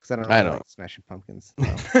 Because I don't like Smashing Pumpkins.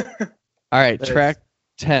 So. All right, track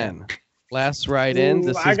 10. Last Ride In.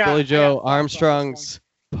 This is Billie Joe Armstrong's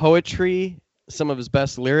poetry. Some of his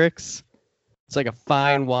best lyrics. It's like a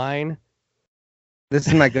fine wine. This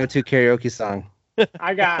is my go-to karaoke song.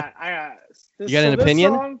 I got. You got an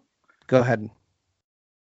opinion? Song, go ahead.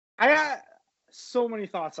 I got so many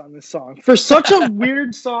thoughts on this song. For such a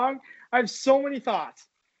weird song, I have so many thoughts.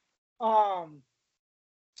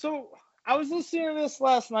 So I was listening to this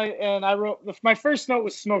last night, and I wrote my first note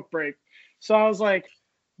was smoke break. So I was like,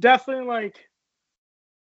 definitely like.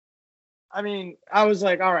 I mean, I was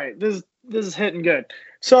like, all right, this is hitting good.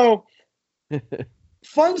 So,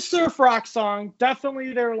 fun surf rock song.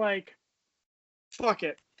 Definitely, they're like, fuck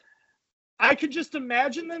it. I could just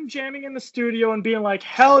imagine them jamming in the studio and being like,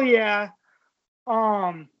 hell yeah,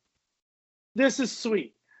 this is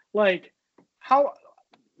sweet. Like, how,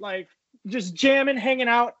 like, just jamming, hanging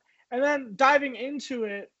out, and then diving into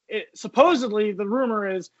it. Supposedly, the rumor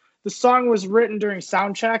is the song was written during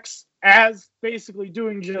sound checks, as basically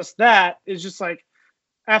doing just that, is just like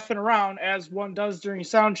effing around as one does during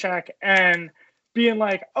sound check and being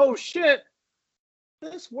like, oh shit,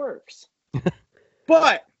 this works.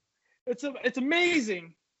 But it's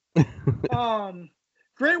amazing.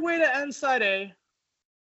 Great way to end side A,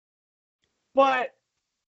 but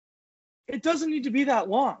it doesn't need to be that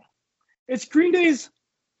long. It's Green Day's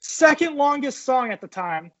second longest song at the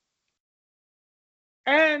time,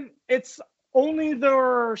 and it's only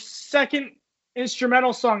their second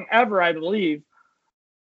instrumental song ever, I believe.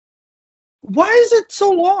 Why is it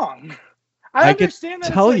so long? I understand that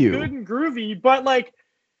it's like good and groovy, but like,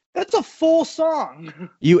 that's a full song.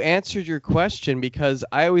 You answered your question because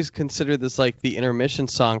I always consider this like the intermission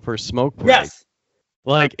song for Smoke Break. Yes.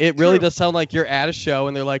 Like, it really does sound like you're at a show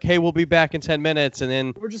and they're like, hey, we'll be back in 10 minutes. And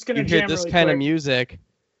then we're just gonna hear this kind of music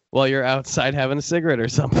while you're outside having a cigarette or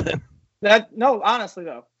something. No, honestly,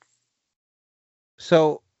 though.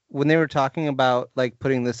 So when they were talking about like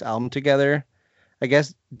putting this album together, I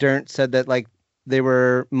guess Dirnt said that like they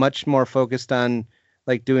were much more focused on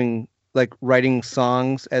like doing like writing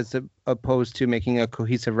songs as opposed to making a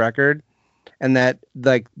cohesive record, and that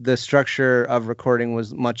like the structure of recording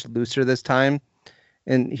was much looser this time.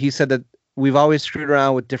 And he said that we've always screwed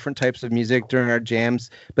around with different types of music during our jams,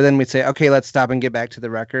 but then we'd say, okay, let's stop and get back to the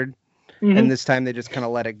record. Mm-hmm. And this time they just kind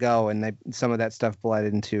of let it go, and some of that stuff bled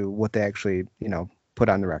into what they actually, put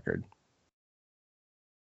on the record.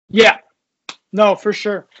 Yeah, no, for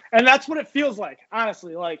sure. And that's what it feels like,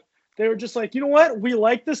 honestly. Like, they were just like, you know what? We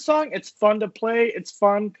like this song. It's fun to play. It's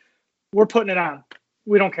fun. We're putting it on.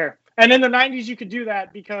 We don't care. And in the 90s, you could do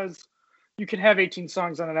that because you could have 18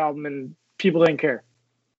 songs on an album and people didn't care.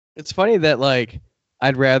 It's funny that, like,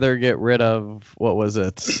 I'd rather get rid of, what was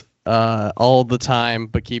it? All the Time,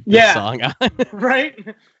 but keep this song on.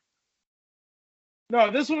 Right? No,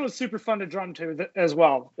 this one was super fun to drum to as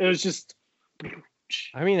well. It was just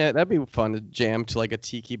I mean, that'd be fun to jam to like a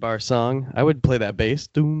tiki bar song. I would play that bass.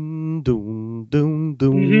 Doom, doom, doom,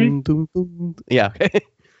 doom, doom, doom. Yeah.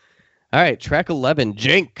 All right, track 11,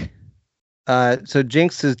 Jink. So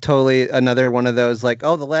Jinx is totally another one of those like,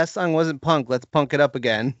 oh, the last song wasn't punk. Let's punk it up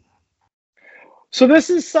again. So this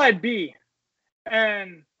is side B,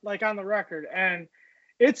 and like on the record, and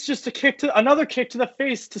it's just another kick to the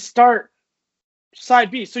face to start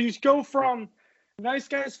side B. So you go from Nice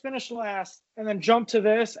Guys finish last and then jump to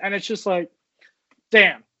this, and it's just like,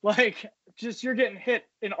 damn, like just you're getting hit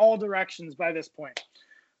in all directions by this point.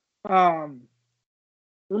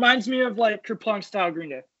 Reminds me of like Kerplunk style Green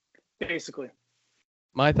Day, basically.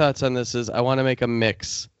 My thoughts on this is I want to make a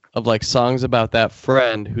mix of like songs about that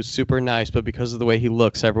friend who's super nice, but because of the way he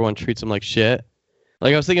looks, everyone treats him like shit.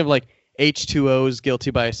 Like I was thinking of like H2O's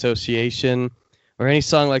Guilty by Association, or any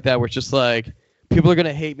song like that where it's just like, people are going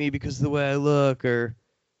to hate me because of the way I look, or,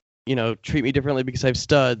 you know, treat me differently because I have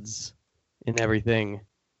studs and everything.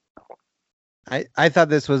 I thought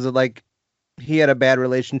this was like, he had a bad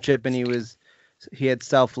relationship and he had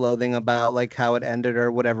self-loathing about like how it ended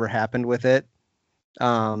or whatever happened with it.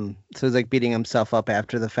 So it was like beating himself up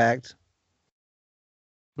after the fact.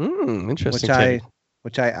 Interesting.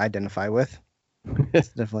 Which I identify with. It's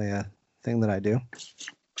definitely a thing that I do.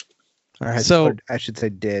 Or I should say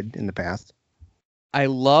did in the past. I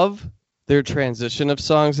love their transition of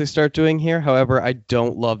songs they start doing here. However, I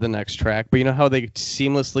don't love the next track. But you know how they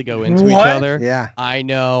seamlessly go into each other? Yeah. I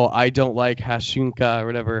know. I don't like Hashunka or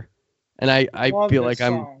whatever. And I feel like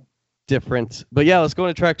I'm different. But yeah, let's go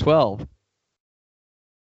into track 12.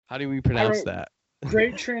 How do we pronounce that?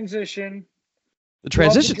 Great transition. The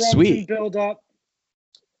transition's sweet. Build up.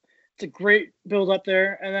 It's a great build up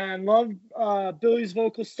there. And then I love Billy's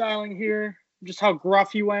vocal styling here. Just how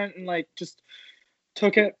gruff he went and like just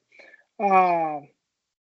took it. Love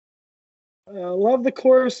the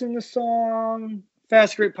chorus in the song.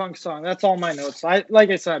 Fast, great punk song. That's all my notes. Like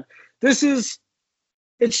I said, it's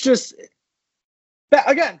just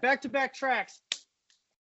again back-to-back tracks.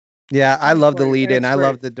 Yeah, I love the lead in. I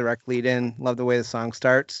love the direct lead in. Love the way the song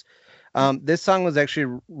starts. This song was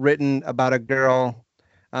actually written about a girl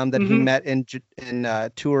that he met in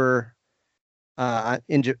tour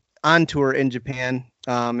on tour in Japan,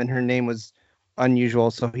 and her name was unusual,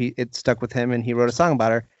 so it stuck with him, and he wrote a song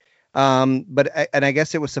about her. But I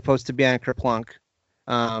guess it was supposed to be on Kerplunk,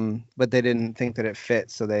 but they didn't think that it fit,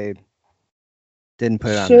 so they didn't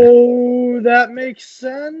put it on there. So that makes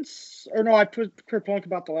sense. Or no, I put Kerplunk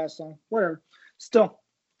about the last song. Whatever. Still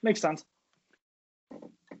makes sense.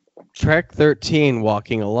 Track 13,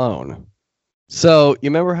 Walking Alone. So you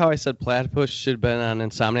remember how I said Platypus should have been on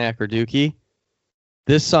Insomniac or Dookie?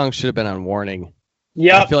 This song should have been on Warning.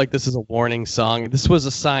 Yeah. I feel like this is a Warning song. This was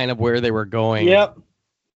a sign of where they were going. Yep.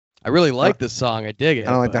 I really like this song. I dig it.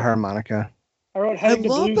 I don't like the harmonica. I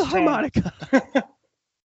love the harmonica.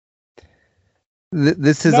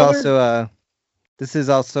 This is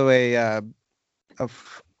also a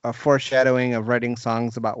foreshadowing of writing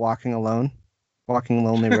songs about walking alone, walking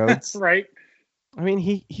lonely roads. Right. I mean,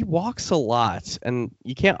 he walks a lot, and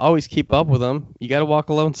you can't always keep up with him. You got to walk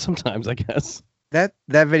alone sometimes, I guess. That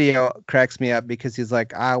video cracks me up because he's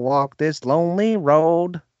like, I walk this lonely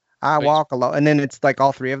road. I walk alone. And then it's like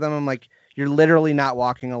all three of them. I'm like, you're literally not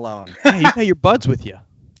walking alone. Yeah, you got your buds with you.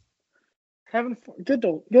 Having fun. Good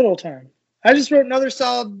old time. I just wrote another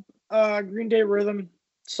solid Green Day rhythm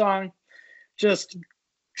song. Just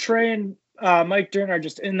Trey and Mike Dirnt are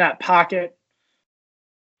just in that pocket.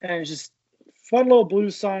 And it's just fun little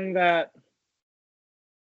blues song that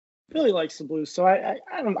Billy likes the blues. So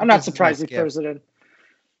I'm not surprised he throws it in.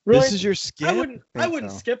 Really? This is your skip? I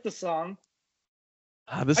wouldn't skip the song.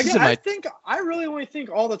 I really only think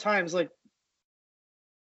all the times like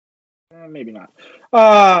maybe not.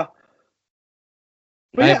 I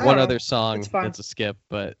have one other song that's a skip,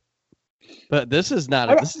 but this is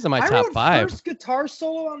not. This is in my top 5. First guitar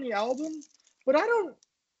solo on the album, but I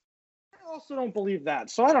also don't believe that.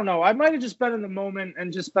 So I don't know. I might have just been in the moment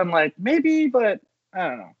and just been like maybe, but I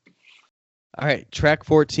don't know. All right, track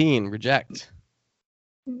 14, Reject.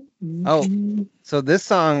 Oh, so this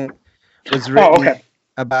song was written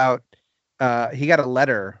about he got a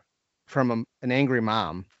letter from an angry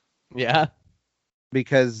mom. Yeah.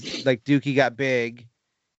 Because like Dookie got big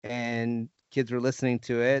and kids were listening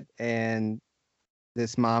to it and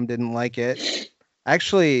this mom didn't like it.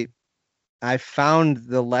 Actually, I found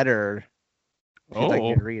the letter. If you'd like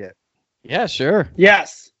me to read it. Yeah, sure.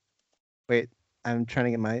 Yes. Wait, I'm trying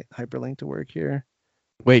to get my hyperlink to work here.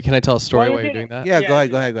 Wait, can I tell a story while you're doing that? Yeah,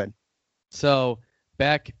 go ahead. So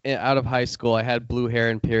back out of high school, I had blue hair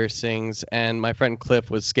and piercings, and my friend Cliff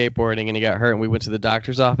was skateboarding, and he got hurt, and we went to the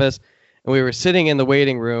doctor's office, and we were sitting in the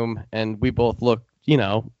waiting room, and we both looked,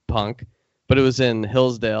 punk, but it was in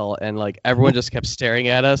Hillsdale, and like everyone just kept staring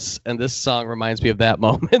at us, and this song reminds me of that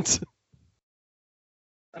moment.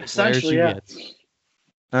 Essentially, yeah.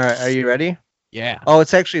 All right, are you ready? Yeah. Oh,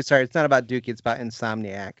 it's not about Dookie, it's about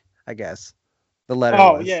Insomniac, I guess. The letter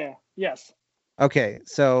was. Yeah. Yes. Okay,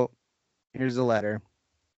 so here's the letter.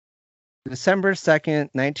 December 2nd,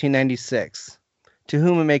 1996. To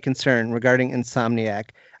whom it may concern regarding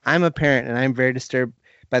Insomniac. I'm a parent and I'm very disturbed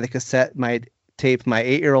by the cassette tape my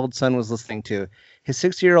 8-year-old son was listening to. His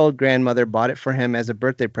 6-year-old grandmother bought it for him as a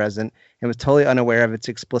birthday present and was totally unaware of its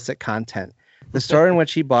explicit content. The store in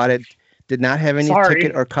which he bought it did not have any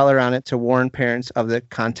ticket or color on it to warn parents of the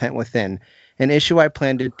content within, an issue I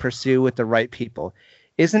plan to pursue with the right people.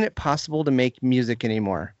 Isn't it possible to make music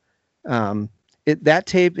anymore? That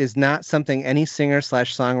tape is not something any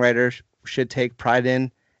singer/songwriter should take pride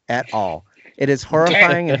in at all. It is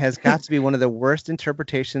horrifying and has got to be one of the worst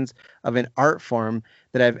interpretations of an art form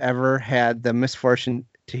that I've ever had the misfortune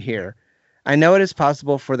to hear. I know it is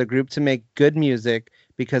possible for the group to make good music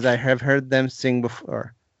because I have heard them sing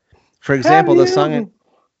before. For example, the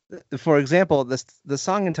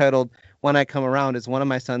song entitled When I Come Around is one of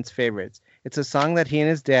my son's favorites. It's a song that he and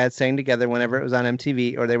his dad sang together whenever it was on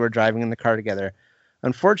MTV or they were driving in the car together.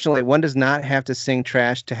 Unfortunately, one does not have to sing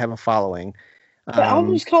trash to have a following. The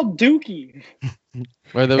album's called Dookie.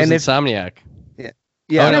 Or there was Insomniac. Yeah.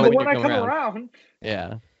 But When I Come Around.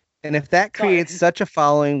 Yeah. And if that creates such a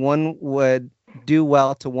following, one would do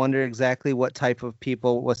well to wonder exactly what type of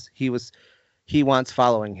people he wants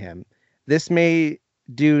following him. This may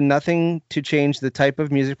do nothing to change the type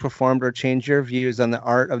of music performed or change your views on the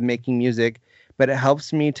art of making music, but it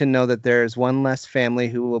helps me to know that there is one less family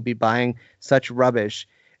who will be buying such rubbish.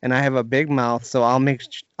 And I have a big mouth, so I'll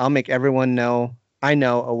make everyone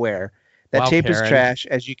aware. That tape is trash,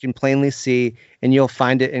 as you can plainly see, and you'll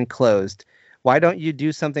find it enclosed. Why don't you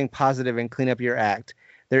do something positive and clean up your act?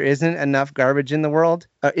 Isn't there enough garbage in the world?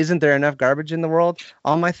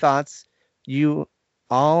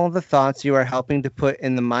 All the thoughts you are helping to put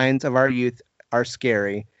in the minds of our youth are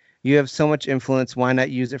scary. You have so much influence. Why not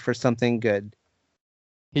use it for something good?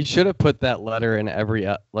 He should have put that letter in every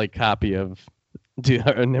copy of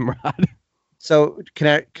Nimrod. So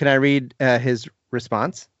can I read his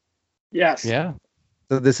response? Yes. Yeah.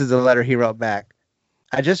 So this is a letter he wrote back.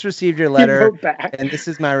 I just received your letter, and this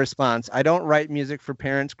is my response. I don't write music for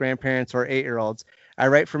parents, grandparents, or 8-year-olds. I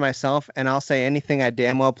write for myself, and I'll say anything I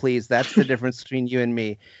damn well please. That's the difference between you and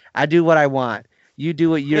me. I do what I want. You do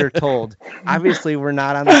what you're told. Obviously, we're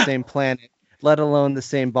not on the same planet, let alone the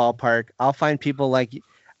same ballpark. I find people like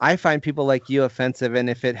you offensive, and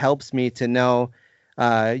if it helps me to know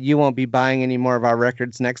you won't be buying any more of our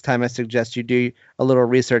records next time, I suggest you do a little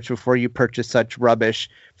research before you purchase such rubbish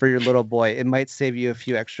for your little boy. It might save you a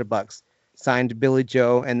few extra bucks. Signed, Billy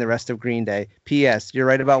Joe and the rest of Green Day. P.S. You're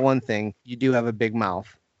right about one thing. You do have a big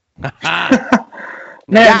mouth. Man,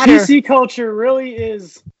 PC culture really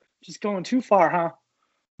is just going too far, huh?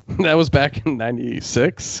 That was back in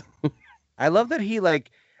 96. I love that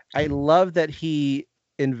he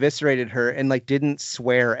eviscerated her and didn't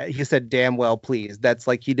swear. He said damn well please. That's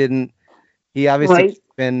he obviously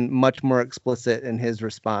been much more explicit in his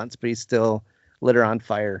response, but he's still lit her on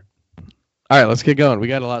fire. All right, let's get going. We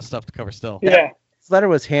got a lot of stuff to cover still. Yeah. This letter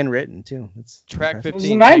was handwritten too. It's track 15. It was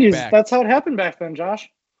the 90s. That's how it happened back then,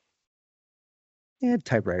 Josh. Yeah,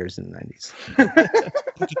 typewriters in the 90s.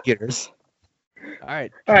 Computers. All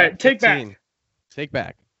right. Take back. Take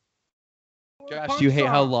back. Josh, do you hate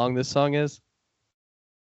how long this song is?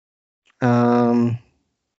 Long?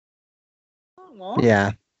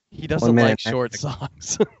 Yeah. He doesn't like short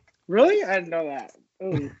songs. Really? I didn't know that.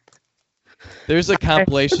 Ooh. There's a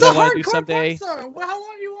compilation I want to do someday. Song. Well, how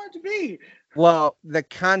long do you want it to be? Well, the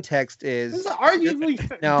context is... This is arguably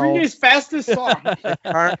Green Day's fastest song.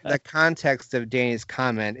 The context of Danny's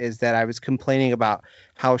comment is that I was complaining about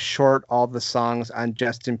how short all the songs on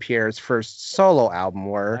Justin Pierre's first solo album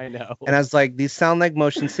were. I know. And I was like, these sound like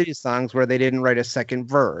Motion City songs where they didn't write a second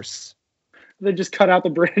verse. They just cut out the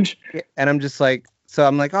bridge. And I'm just like... So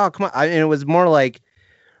I'm like, oh, come on. And it was more like...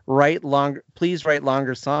 please write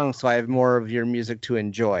longer songs so I have more of your music to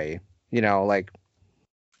enjoy. I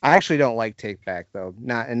actually don't like Take Back though.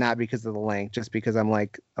 Not because of the length, just because I'm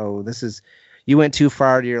like, oh, you went too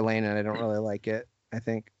far to your lane and I don't really like it, I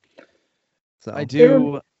think. So I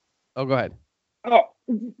do. Oh, go ahead. Oh,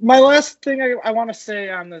 my last thing I want to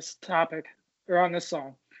say on this topic or on this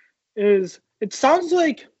song is it sounds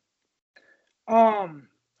like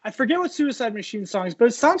I forget what Suicide Machine song is, but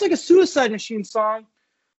it sounds like a Suicide Machine song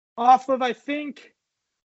off of, I think,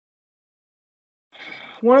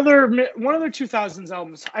 one of their 2000s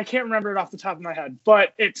albums. I can't remember it off the top of my head,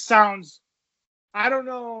 but it sounds, I don't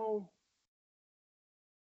know,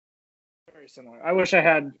 very similar. I wish I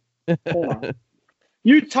had. Hold on.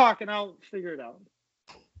 You talk and I'll figure it out.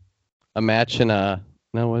 Imagine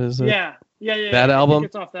no, what is it? Yeah. That album?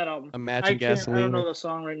 It's off that album. Imagine Gasoline. I don't know the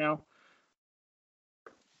song right now.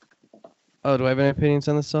 Oh, do I have any opinions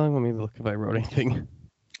on the song? Let me look if I wrote anything.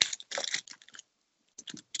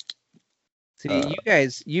 See,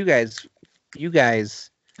 you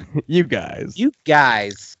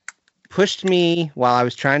guys pushed me while I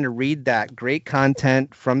was trying to read that great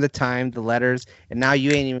content from the time, the letters, and now you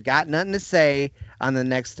ain't even got nothing to say on the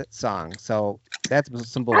next song. So that's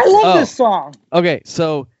some bullshit. I love this song. Okay,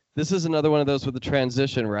 so this is another one of those with the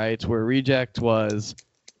transition, right? Where Reject was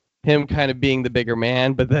him kind of being the bigger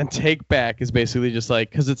man, but then Take Back is basically just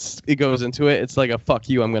like, because it goes into it, it's like a fuck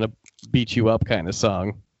you, I'm gonna beat you up kind of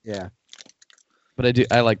song. Yeah. But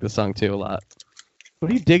I like the song too a lot.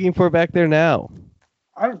 What are you digging for back there now?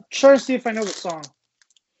 I'm trying to see if I know the song.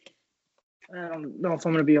 I don't know if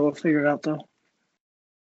I'm gonna be able to figure it out though.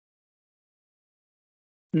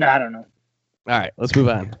 No, I don't know. All right, let's move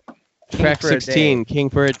on. Track 16,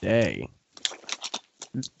 King for a Day.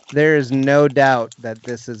 There is no doubt that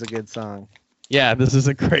this is a good song. Yeah, this is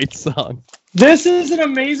a great song. This is an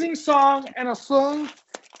amazing song, and a song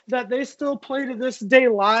that they still play to this day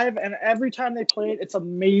live, and every time they play it, it's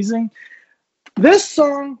amazing. This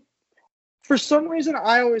song, for some reason,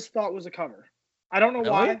 I always thought was a cover. I don't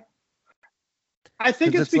know why. I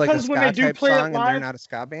think it's because when they do play it live, they're not a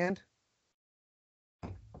ska band.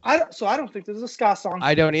 I don't think this is a ska song.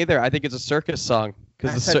 I don't either. I think it's a circus song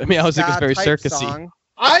because I always think it's very circusy. Song.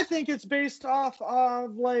 I think it's based off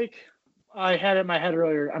of, like, I had it in my head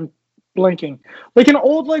earlier. I'm blinking. Like an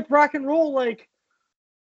old, like, rock and roll, like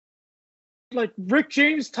Rick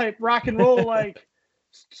James type rock and roll, like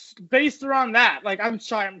based around that. Like, I'm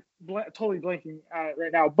sorry, I'm totally blinking at it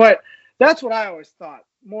right now, but that's what I always thought,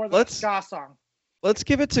 more than a ska song. Let's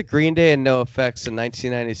give it to Green Day and NoFX in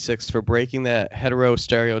 1996 for breaking that hetero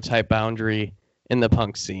stereotype boundary in the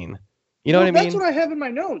punk scene. You know what I mean? That's what I have in my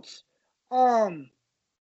notes.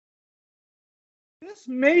 This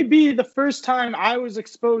may be the first time I was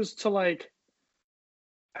exposed to, like,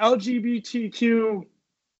 LGBTQ,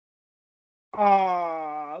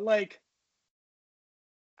 like,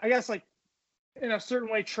 I guess, like, in a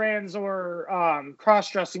certain way, trans or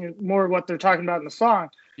cross-dressing is more what they're talking about in the song.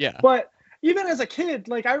 Yeah. But even as a kid,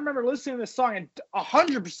 like, I remember listening to this song and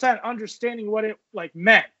 100% understanding what it, like,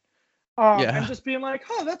 meant. And just being like,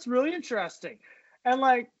 oh, that's really interesting. And,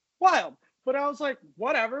 like, wild. But I was like,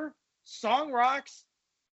 whatever. Song rocks.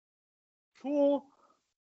 Cool.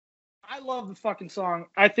 I love the fucking song.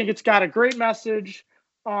 I think it's got a great message.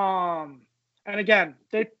 And again,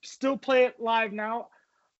 they still play it live now.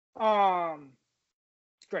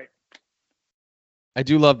 It's great. I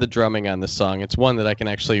do love the drumming on this song. It's one that I can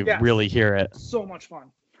actually really hear it. So much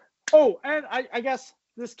fun. Oh, and I guess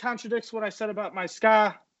this contradicts what I said about my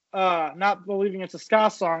ska, not believing it's a ska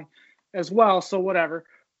song as well, so whatever.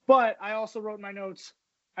 But I also wrote in my notes,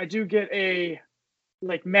 I do get a,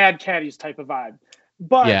 like, Mad Caddies type of vibe.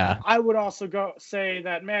 But I would also say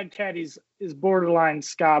that Mad Caddies is borderline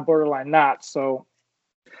ska, borderline not, so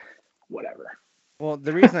whatever. Well,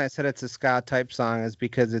 the reason I said it's a ska type song is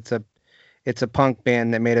because it's a punk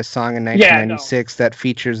band that made a song in 1996 that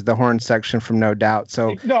features the horn section from No Doubt.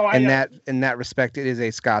 So in that respect, it is a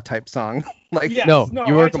ska type song. Like, no,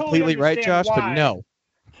 you were completely right, Josh, but no.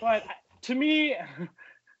 But to me,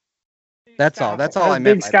 that's all I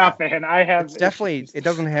meant. Big ska fan. It's definitely, it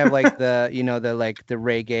doesn't have like the, you know, the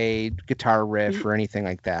reggae guitar riff or anything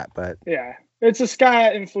like that, but yeah, it's a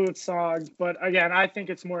ska influenced song. But again, I think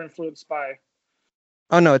it's more influenced by.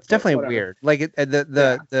 Oh no, it's definitely weird. Like it,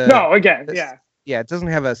 the yeah, it doesn't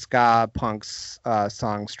have a ska punk's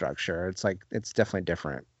song structure. It's like, it's definitely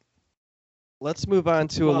different. Let's move on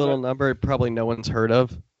to a little number probably no one's heard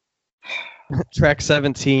of. Track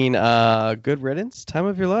 17, Good Riddance, Time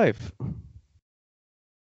of Your Life.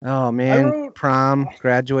 Oh man, prom,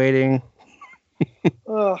 graduating.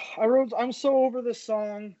 I wrote, I'm so over this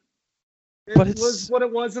song. It was what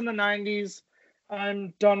it was in the 90s.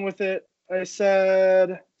 I'm done with it. I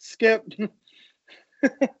said skip. It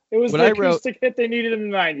was the acoustic hit they needed in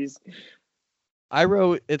the 90s. I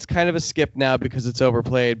wrote it's kind of a skip now because it's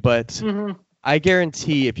overplayed, but I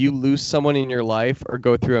guarantee if you lose someone in your life or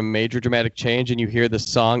go through a major dramatic change and you hear the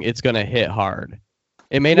song, it's going to hit hard.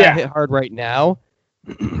 It may not hit hard right now,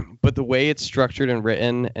 but the way it's structured and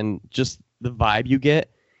written and just the vibe you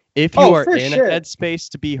get, If you are in a headspace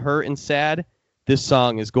to be hurt and sad, this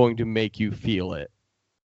song is going to make you feel it.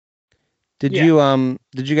 Did you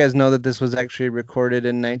guys know that this was actually recorded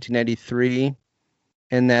in 1993,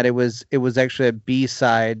 and that it was actually a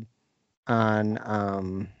B-side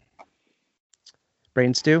on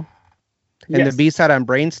Brain Stew? And yes. The B-side on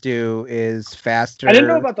Brain Stew is faster. I didn't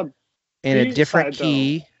know about the in a different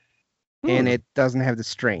key, and it doesn't have the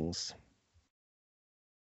strings.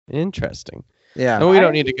 Interesting. Yeah. No, we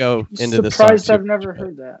don't need to go into this song. Surprised I've never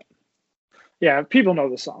heard that. Yeah, people know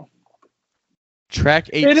the song. Track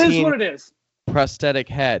 18. It is what it is. Prosthetic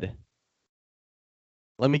Head.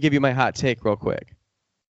 Let me give you my hot take real quick.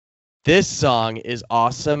 This song is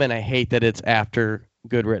awesome, and I hate that it's after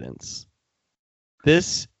Good Riddance.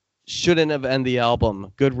 This shouldn't have ended the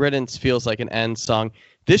album. Good Riddance feels like an end song.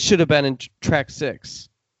 This should have been in track 6.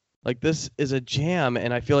 Like, this is a jam,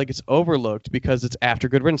 and I feel like it's overlooked because it's after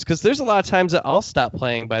Good Riddance. Because there's a lot of times that I'll stop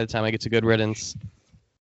playing by the time I get to Good Riddance.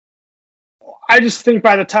 I just think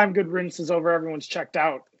by the time Good Riddance is over, everyone's checked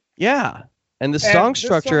out. Yeah, and the song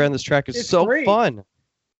structure on this track is so fun.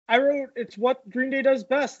 I wrote, it's what Green Day does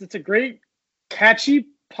best. It's a great, catchy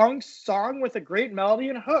punk song with a great melody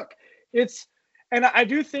and hook. And I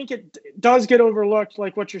do think it does get overlooked,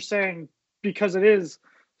 like what you're saying, because it is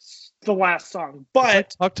the last song. But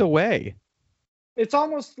it's tucked away. It's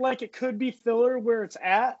almost like it could be filler where it's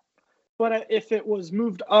at, but if it was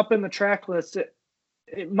moved up in the track list,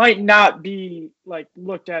 it might not be like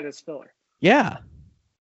looked at as filler. Yeah.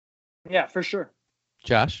 Yeah, for sure.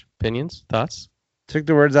 Josh, opinions, thoughts? Took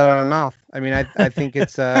the words out of my mouth. I mean, I think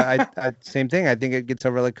it's same thing. I think it gets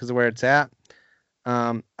overlooked because of where it's at.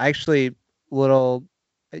 Actually,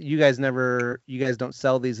 you guys don't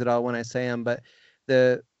sell these at all when I say them, but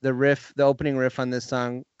the opening riff on this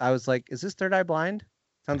song, I was like, is this Third Eye Blind?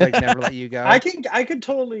 Sounds like Never Let You Go. I could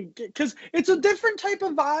totally get, because it's a different type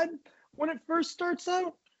of vibe when it first starts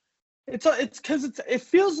out. It's because it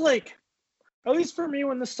feels like, at least for me,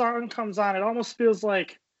 when the song comes on, it almost feels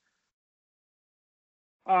like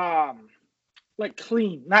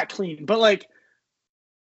clean, not clean, but like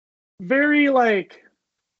very like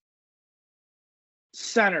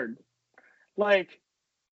centered, like,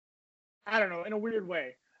 I don't know, in a weird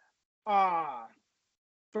way, for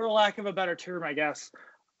lack of a better term, I guess,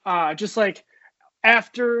 just like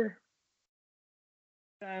after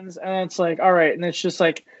ends, and it's like, all right, and it's just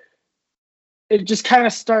like, it just kind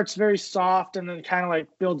of starts very soft and then kind of like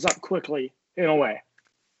builds up quickly in a way.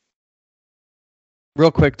 Real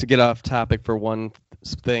quick to get off topic for one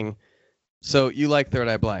thing. So you like Third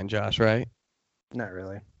Eye Blind, Josh, right? Not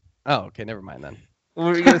really. Oh, okay, never mind then. What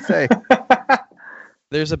were you going to say?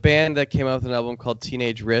 There's a band that came out with an album called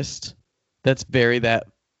Teenage Wrist that's very that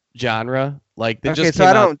genre. Like, they just came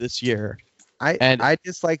out this year. I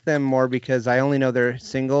dislike them more because I only know their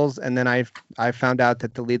singles, and then I found out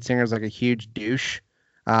that the lead singer is like a huge douche,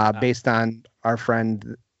 based on our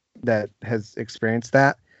friend that has experienced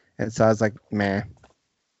that, and so I was like, meh.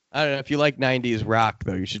 I don't know, if you like 90s rock,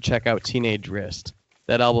 though, you should check out Teenage Wrist.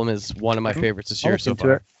 That album is one of my favorites this year so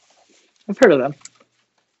far. I've heard of them.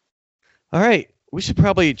 All right, we should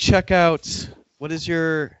probably check out, what is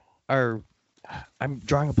I'm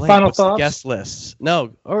drawing a blank. Final What's thoughts? The guest list?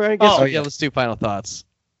 No, or I guess let's do final thoughts.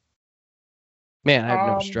 Man, I have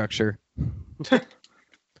no structure.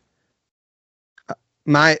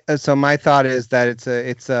 My thought is that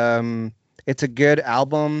it's a good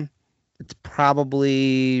album. It's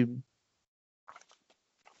probably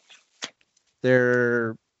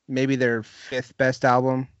their 5th best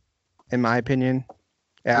album, in my opinion,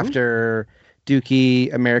 after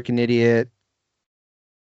Dookie, American Idiot,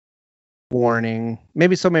 Warning.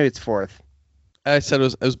 Maybe it's 4th. I said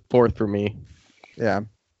it was 4th for me. Yeah.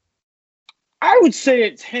 I would say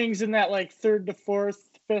it hangs in that like 3rd to 4th,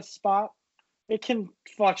 5th spot. It can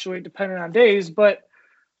fluctuate depending on days, but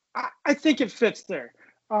I think it fits there.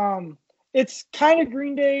 It's kind of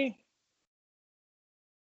Green Day,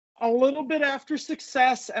 a little bit after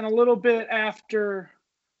success and a little bit after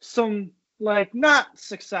some like not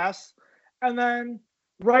success, and then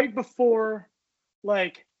right before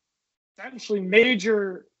like essentially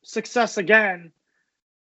major success again,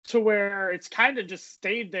 to where it's kind of just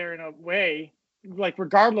stayed there in a way, like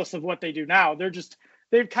regardless of what they do now,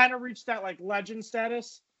 they've kind of reached that like legend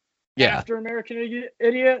status after American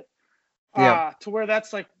Idiot, to where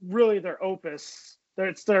that's like really their opus.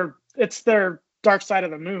 It's their Dark Side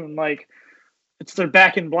of the Moon, like it's their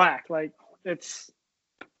Back in Black, like it's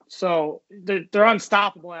so they're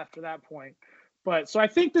unstoppable after that point. But so I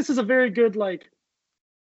think this is a very good like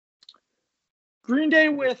Green Day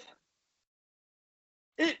with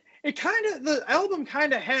it kind of, the album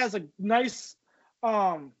kind of has a nice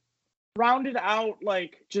rounded out,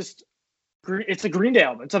 like, just it's a Green Day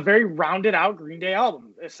album. It's a very rounded out Green Day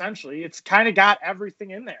album, essentially. It's kind of got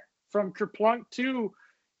everything in there, from Kerplunk to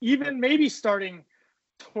even maybe starting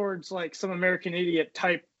towards like some American Idiot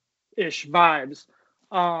type ish vibes,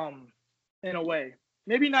 in a way.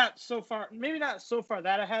 Maybe not so far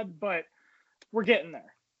that ahead, but we're getting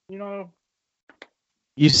there, you know.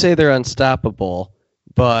 You say they're unstoppable,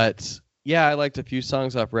 but yeah, I liked a few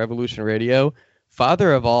songs off Revolution Radio.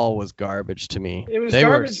 Father of All was garbage to me. It was they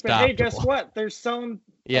garbage, but hey, guess what? There's some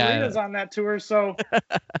arenas on that tour, so.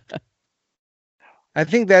 I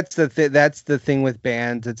think that's the thing with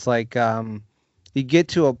bands. It's like you get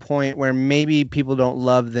to a point where maybe people don't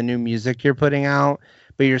love the new music you're putting out,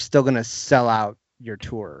 but you're still gonna sell out your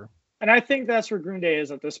tour. And I think that's where Green Day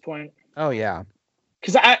is at this point. Oh yeah.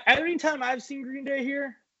 Because every time I've seen Green Day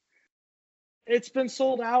here, it's been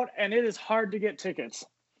sold out, and it is hard to get tickets.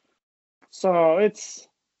 So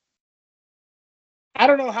I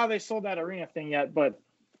don't know how they sold that arena thing yet, but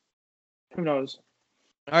who knows?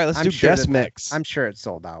 All right, let's do guest mix. I'm sure it's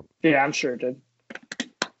sold out. Yeah, I'm sure it did.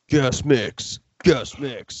 Guest mix. Guest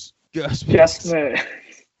mix. Guest mix. Guest mix.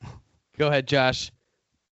 Go ahead, Josh.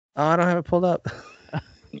 Oh, I don't have it pulled up.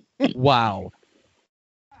 Wow.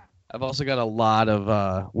 I've also got a lot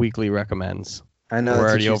of weekly recommends. I know. We're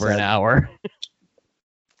already over an hour.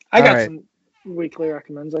 I got some weekly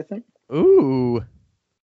recommends, I think. Ooh.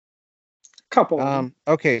 Couple.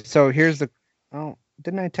 Okay, so here's the. Oh,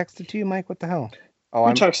 didn't I text it to you, Mike? What the hell? Oh,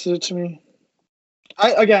 you texted it to me.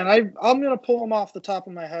 I'm gonna pull them off the top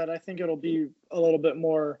of my head. I think it'll be a little bit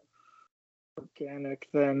more organic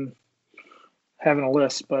than having a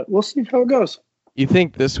list, but we'll see how it goes. You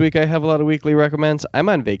think this week I have a lot of weekly recommends? I'm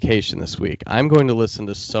on vacation this week. I'm going to listen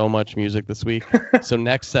to so much music this week. So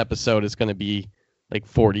next episode is going to be like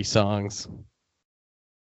 40 songs.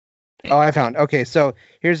 Oh, I found. Okay, so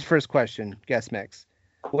here's the first question. Guest mix.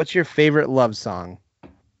 What's your favorite love song?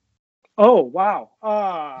 Oh, wow.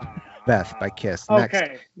 Beth by Kiss.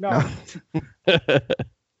 Okay, no.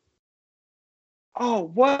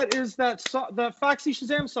 Oh, what is that song? The Foxy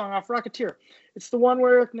Shazam song off Rocketeer. It's the one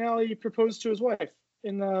where Eric Nally proposed to his wife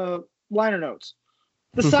in the liner notes.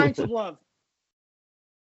 The Science of Love.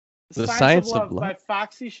 The Science of Love by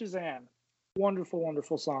Foxy Shazam. Wonderful,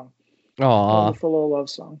 wonderful song. Aww. Wonderful little love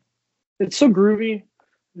song. It's so groovy.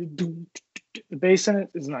 The bass in it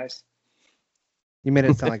is nice. You made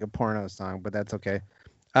it sound like a porno song, but that's okay.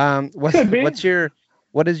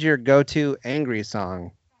 What is your go-to angry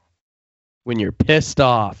song? When you're pissed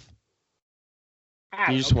off.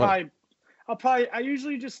 I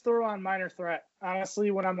usually just throw on Minor Threat. Honestly,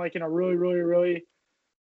 when I'm like in a really, really, really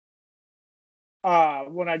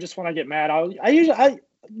when I just want to get mad,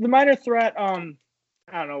 the Minor Threat, I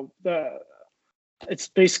don't know, it's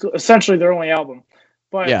basically essentially their only album.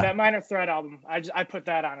 But that Minor Threat album, I put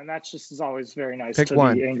that on, and that's just is always very nice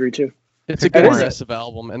be angry too. It's a good aggressive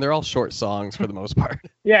album, and they're all short songs for the most part.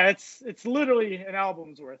 Yeah, it's literally an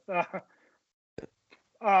album's worth.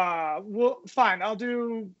 Well, fine. I'll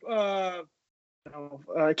do. I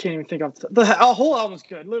can't even think of the whole album's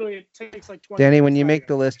good. Literally, it takes like 20. Danny, when you make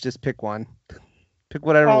the list, just pick one. Pick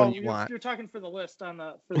whatever one you want. You're talking for the list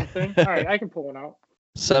for the thing. All right, I can pull one out.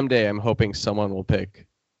 Someday, I'm hoping someone will pick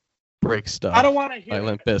Break Stuff. I don't want to hear by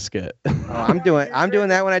Limp Bizkit. I'm doing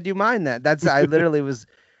that when I do mine. I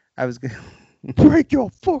was gonna break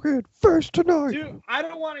your fucking face tonight. Dude, I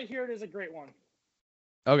don't want to hear it as a great one.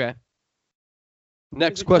 Okay.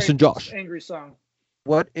 Next question, Josh. Angry song.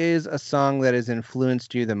 What is a song that has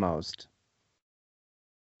influenced you the most?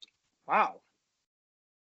 Wow.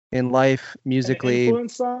 In life, musically. An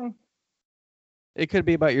influence song? It could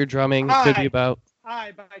be about your drumming. It could be about.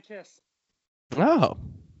 Hi by Kiss. Oh.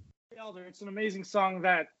 Elder. It's an amazing song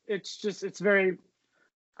that it's very.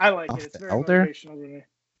 I like it. It's very Elder? motivational to me.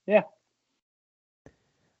 Yeah.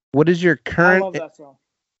 What is your current? I love that song.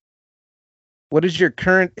 What is your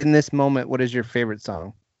current in this moment? What is your favorite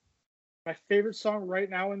song? My favorite song right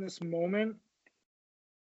now in this moment.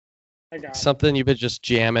 I got something you've been just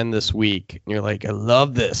jamming this week, and you're like, I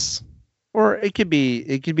love this. Or it could be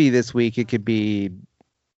this week. It could be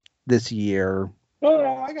this year. Oh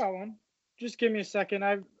no, I got one. Just give me a second.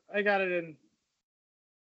 I got it in.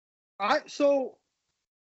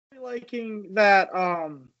 Liking that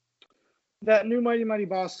that new Mighty Mighty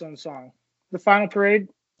Bosstones song, The Final Parade.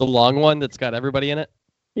 The long one that's got everybody in it?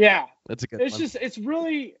 Yeah. That's a good one. It's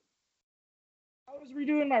really. I was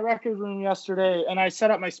redoing my record room yesterday, and I set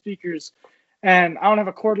up my speakers, and I don't have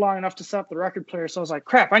a cord long enough to set up the record player, so I was like,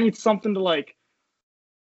 crap, I need something to like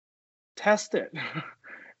test it.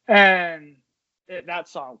 And that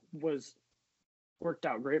song worked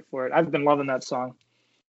out great for it. I've been loving that song.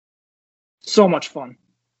 So much fun.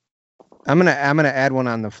 I'm gonna add one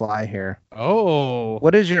on the fly here. Oh.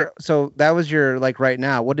 What is your so that was your like right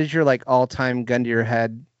now? What is your like all-time gun to your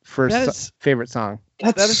head first favorite song?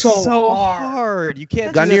 That is so hard. You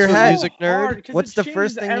can't gun do to your head, music nerd. What's the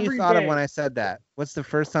first thing you thought of when I said that? What's the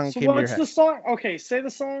first song that came to your head? What's the song? Okay, say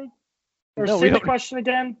the song. Or say the question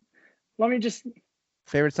again. Let me just.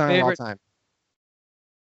 Favorite song of all time.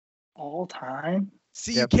 All time?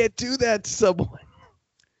 See, you can't do that to someone.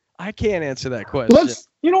 I can't answer that question.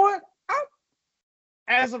 You know what?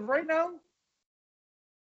 As of right now,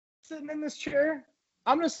 sitting in this chair,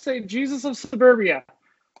 I'm going to say Jesus of Suburbia.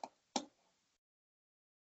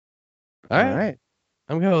 All right.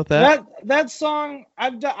 I'm going with that. That song, I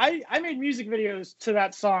made music videos to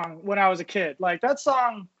that song when I was a kid. Like, that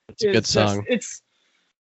song It's a good song.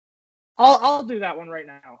 I'll do that one right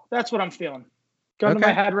now. That's what I'm feeling. Gun to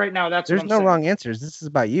my head right now. There's no wrong answers. This is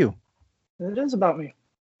about you. It is about me.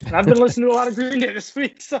 And I've been listening to a lot of Green Day this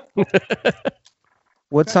week. So.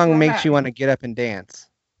 What song makes you want to get up and dance?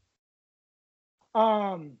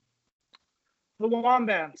 The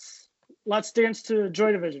Wombats. Let's Dance to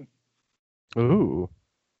Joy Division. Ooh.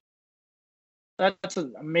 That's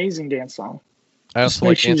an amazing dance song. I also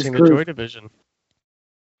like dancing to Joy Division.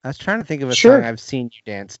 I was trying to think of a song I've seen you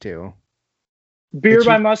dance to. Beer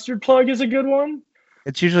by Mustard Plug is a good one.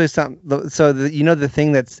 It's usually something. So the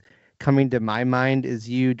thing that's coming to my mind is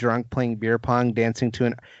you drunk playing beer pong, dancing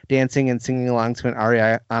and singing along to an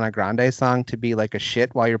Ariana Grande song to be like a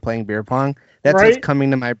shit while you're playing beer pong. That's what's coming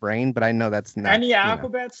to my brain, but I know that's not. Any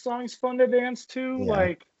Aquabats song's fun to dance to. Yeah.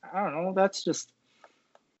 Like, I don't know. That's just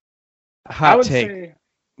hot take. Say,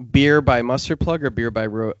 beer by Mustard Plug or beer by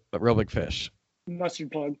Real Big Fish?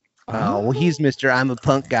 Mustard Plug. Oh well, he's Mr. I'm a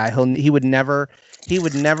punk guy. He would never.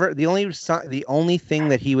 The only thing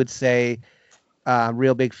that he would say,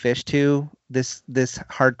 Real Big Fish to this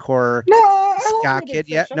hardcore ska kid.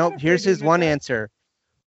 Yeah, no. Here's his one answer.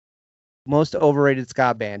 Most overrated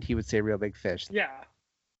ska band. He would say Real Big Fish. Yeah.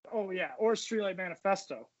 Oh yeah, or Streetlight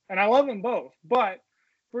Manifesto, and I love them both. But if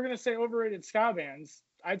we're gonna say overrated ska bands,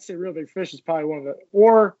 I'd say Real Big Fish is probably one of the.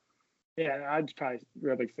 Or yeah, I'd probably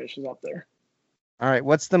Real Big Fish is up there. All right,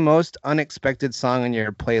 what's the most unexpected song on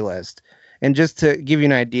your playlist? And just to give you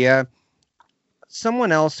an idea,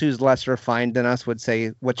 someone else who's less refined than us would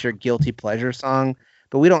say, what's your guilty pleasure song?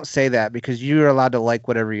 But we don't say that because you're allowed to like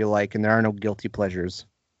whatever you like, and there are no guilty pleasures.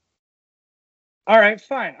 All right,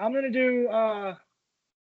 fine. I'm going to do, I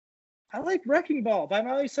like Wrecking Ball by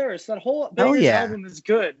Miley Cyrus. That whole album is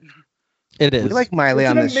good. It is. We like Miley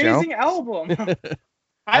on this show. It's an amazing album.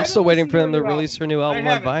 I'm still waiting for them to release her new album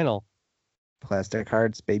on vinyl. Plastic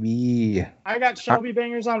Hearts, baby. I got Shelby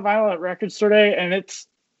Bangers on vinyl at Record Store Day, and it's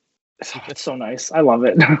so nice. I love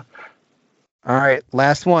it. All right,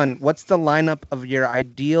 last one. What's the lineup of your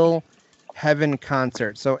ideal Heaven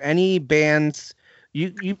concert? So any bands,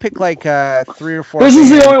 you pick like 3 or 4. This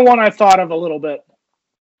is the only one I thought of a little bit.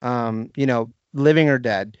 Living or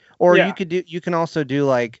dead, or you can also do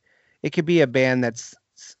like, it could be a band that's,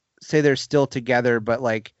 say they're still together, but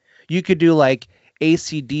like you could do like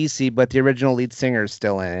AC/DC, but the original lead singer is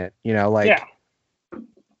still in it. Yeah.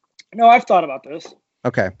 No, I've thought about this.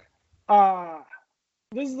 Okay.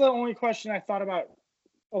 This is the only question I thought about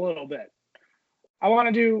a little bit. I want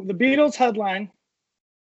to do the Beatles headline.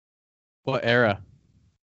 What era?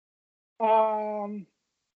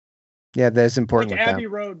 Yeah, that's important. Like with Abbey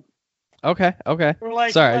them. Road. Okay. Or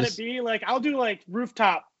like Let It Be. Like I'll do like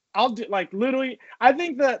Rooftop. I'll do like literally. I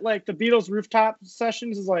think that like the Beatles Rooftop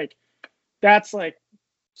sessions is like, that's like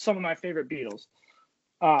some of my favorite Beatles.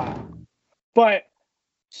 But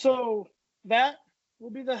so that will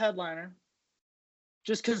be the headliner.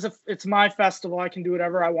 Just because if it's my festival, I can do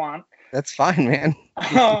whatever I want. That's fine, man.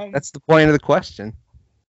 That's the point of the question.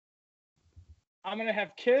 I'm going to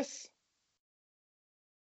have Kiss,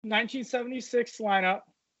 1976 lineup.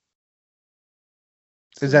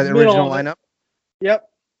 Is that the original lineup? Yep.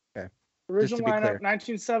 Okay. Original lineup,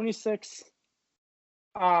 1976.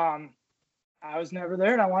 I was never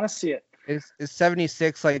there, and I want to see it. Is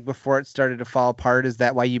 76 like before it started to fall apart? Is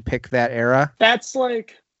that why you pick that era? That's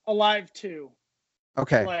like Alive 2.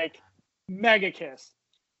 Okay. Like Mega Kiss.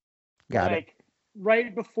 Got it.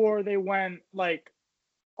 Right before they went, like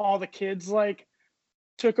all the kids like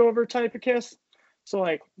took over type of Kiss. So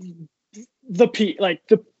like the peak. I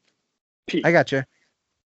got you.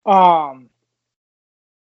 And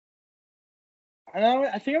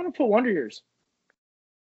I think I'm gonna put Wonder Years.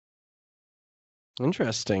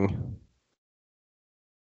 Interesting.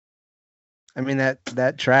 I mean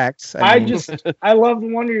that tracks. I love the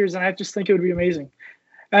Wonder Years, and I just think it would be amazing.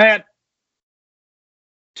 I had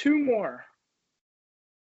 2 more.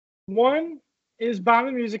 One is Bomb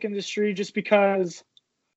the Music Industry, just because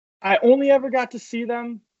I only ever got to see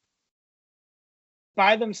them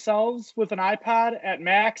by themselves with an iPod at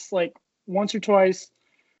Max, like once or twice.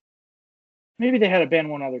 Maybe they had a band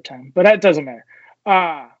one other time, but that doesn't matter.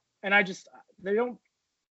 And they don't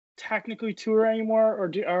technically tour anymore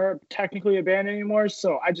or are technically a band anymore,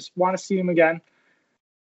 so I just want to see them again.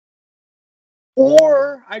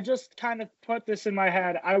 Or I just kind of put this in my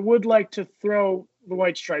head. I would like to throw the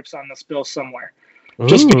White Stripes on this bill somewhere,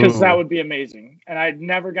 just because that would be amazing. And I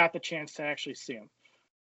never got the chance to actually see them.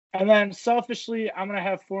 And then selfishly, I'm going to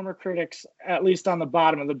have Former Critics at least on the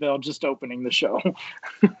bottom of the bill, just opening the show.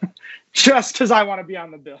 Just because I want to be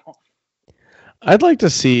on the bill. I'd like to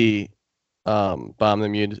see Bomb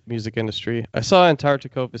the Music Industry. I saw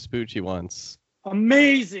Antarctica Vespucci once.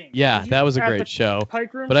 Amazing. Yeah, that was a great show.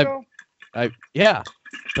 Pike Room but show?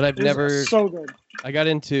 But I've never. So good. I got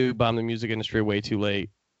into Bomb the Music Industry way too late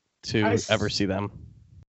to ever see them.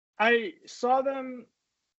 I saw them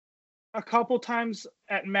a couple times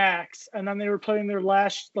at Max, and then they were playing their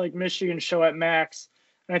last Michigan show at Max,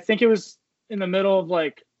 and I think it was in the middle of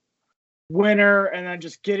winter, and then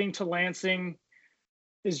just getting to Lansing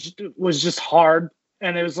was just hard,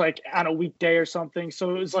 and it was on a weekday or something,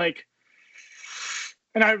 so it was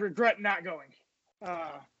and I regret not going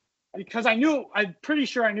because I'm pretty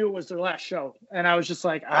sure I knew it was their last show, and I was just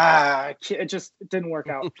it didn't work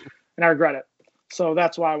out, and I regret it, so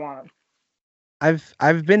that's why I want it.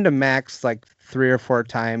 I've been to Max 3 or 4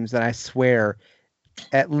 times, and I swear,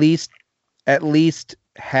 at least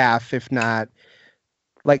half, if not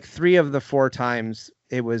 3 of the 4 times,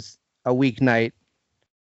 it was a weeknight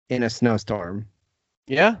in a snowstorm.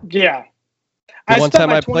 Yeah. Yeah. The one time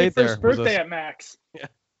I played there was birthday at Max. Yeah.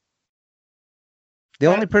 The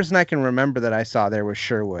only person I can remember that I saw there was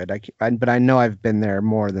Sherwood. But I know I've been there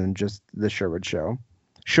more than just the Sherwood show.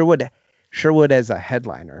 Sherwood as a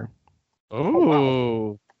headliner. Oh,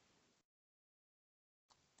 wow.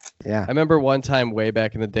 Yeah. I remember one time way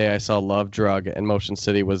back in the day I saw Love Drug and Motion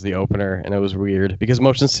City was the opener, and it was weird because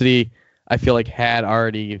Motion City I feel had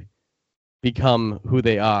already become who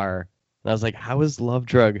they are. And I was like, how is Love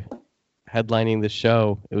Drug headlining the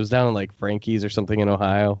show? It was down in Frankie's or something in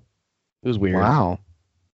Ohio. It was weird. Wow.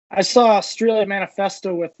 I saw Streetlight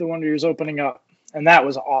Manifesto with the Wonder Years opening up, and that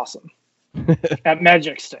was awesome. At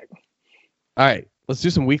Magic Stick. All right. Let's do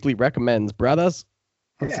some weekly recommends, brothers.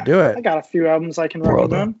 Let's do it. I got a few albums I can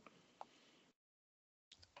recommend.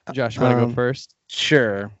 Josh, you want to go first?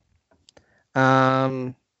 Sure.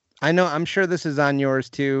 I'm sure this is on yours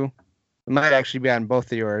too. It might actually be on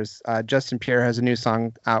both of yours. Justin Pierre has a new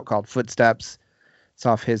song out called Footsteps. It's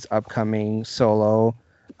off his upcoming solo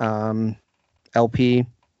LP.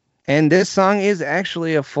 And this song is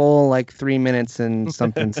actually a full 3 minutes and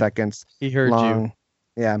something seconds. He heard long.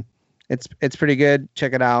 you. Yeah. It's pretty good.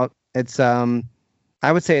 Check it out. It's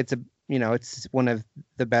I would say it's it's one of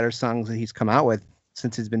the better songs that he's come out with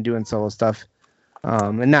since he's been doing solo stuff.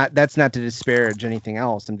 And that's not to disparage anything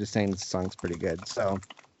else. I'm just saying this song's pretty good. So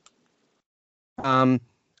I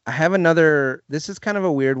have another, this is kind of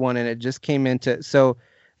a weird one, and it just came into, so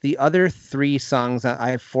the other 3 songs, I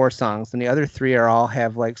have 4 songs, and the other 3 all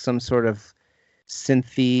have some sort of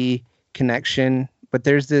synthy connection, but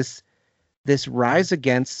there's this Rise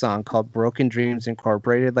Against song called Broken Dreams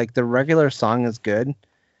Incorporated. The regular song is good,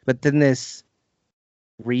 but then this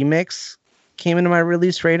remix came into my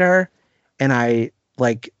release radar, and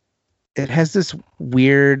it has this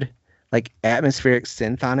weird atmospheric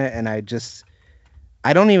synth on it, and I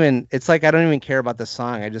don't even care about the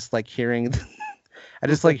song. I just like hearing the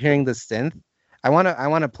synth. I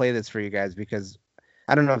want to play this for you guys because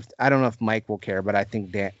I don't know if Mike will care, but I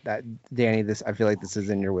think Danny, I feel like this is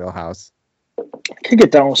in your wheelhouse. I could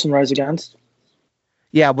get down with some Rise Against.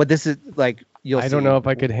 Yeah, but this is I don't know if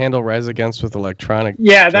I could handle Rise Against with electronic.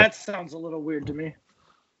 Yeah, that sounds a little weird to me.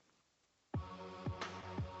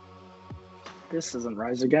 This isn't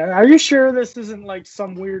Rise Against. Are you sure this isn't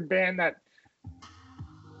some weird band that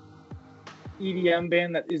EDM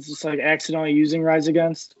band that is just accidentally using Rise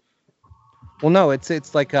Against? Well, no, it's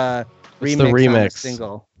like a remix. The remix. On a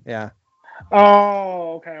single. Yeah.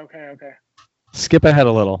 Oh, okay. Skip ahead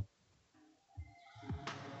a little.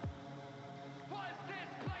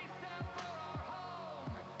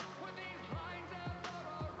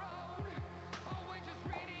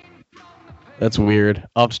 That's weird.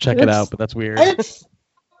 I'll have to check it out, but that's weird. It's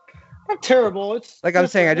not terrible. It's I'm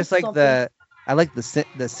saying, I just like something. I like the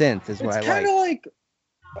synth is what I like. It's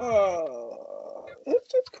kind of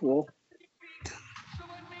it's cool.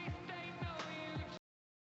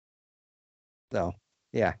 So,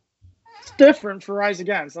 yeah. It's different for Rise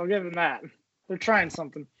Against. I'll give them that. They're trying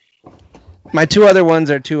something. My two other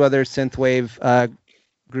ones are two other synthwave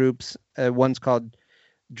groups. One's called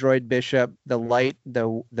Droid Bishop, the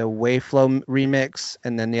Wayflow remix,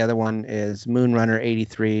 and then the other one is Moonrunner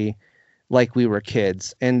 83, Like We Were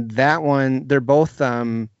Kids. And that one, they're both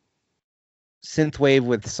synthwave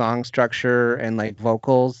with song structure and like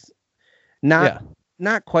vocals.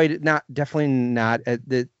 Definitely not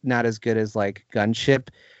as good as like Gunship,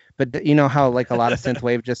 but you know how like a lot of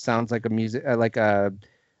synthwave just sounds like a music like a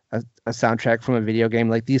soundtrack from a video game.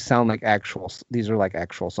 Like these sound like these are like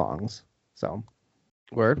actual songs. So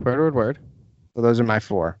word. So those are my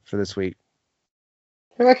 4 for this week.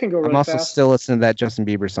 And I can go really I'm also fast. still listening to that Justin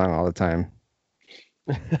Bieber song all the time.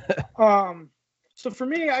 So for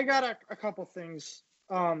me, I got a couple things.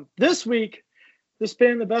 This week, this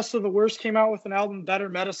band, The Best of the Worst, came out with an album, Better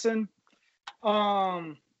Medicine.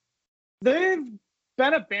 They've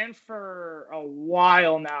been a band for a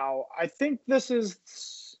while now. I think I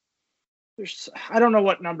don't know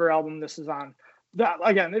what number album this is on.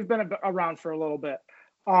 Again, they've been around for a little bit.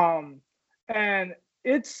 And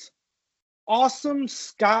it's awesome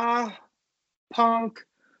ska punk,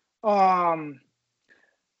 a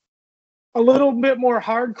little bit more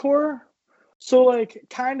hardcore. So like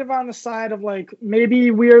kind of on the side of like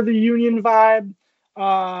maybe We Are the Union vibe,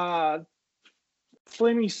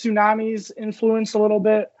 Flaming Tsunamis influence a little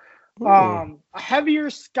bit. A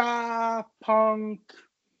heavier ska punk,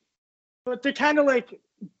 but they're kind of like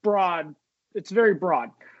broad. It's very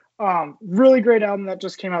broad. Really great album that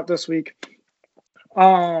just came out this week.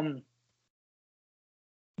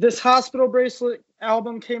 This Hospital Bracelet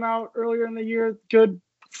album came out earlier in the year. Good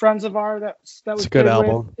friends of ours that was a good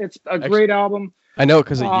album. With. It's a great album. I know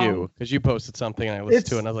because of you, because you posted something and I listened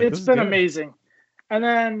to it and I was like, it's been amazing. And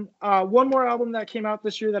then one more album that came out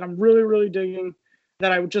this year that I'm really, really digging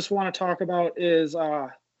that I would just want to talk about is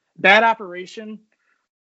Bad Operation.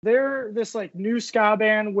 They're this like new ska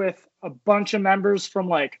band with a bunch of members from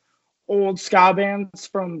like old ska bands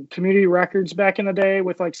from Community Records back in the day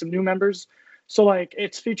with like some new members. So like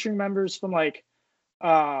it's featuring members from like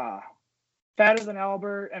Fatter Than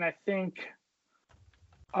Albert, and I think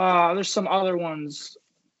there's some other ones.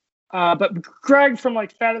 But Greg from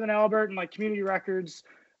like Fatter Than Albert and like Community Records,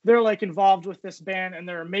 they're like involved with this band and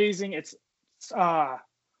they're amazing. It's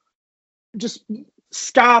just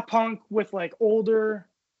ska punk with like older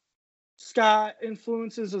ska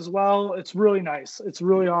influences as well. It's really nice. It's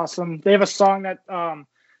really awesome. They have a song that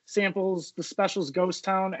samples the Specials' Ghost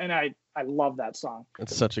Town, and I love that song.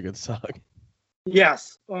 It's such a good song.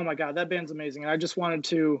 Yes. Oh my God, that band's amazing. And I just wanted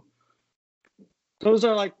to. Those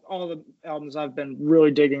are like all the albums I've been really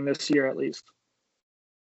digging this year, at least.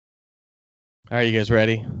 All right, you guys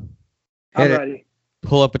ready? I'm ready.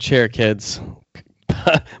 Pull up a chair, kids.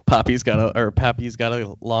 Pappy's got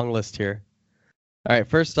a long list here. All right,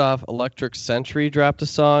 first off, Electric Century dropped a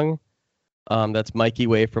song. That's Mikey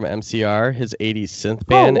Way from MCR, his 80s synth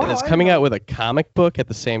band, and it's coming out with a comic book at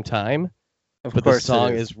the same time. But the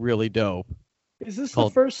song is really dope. Is this the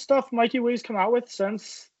first stuff Mikey Way's come out with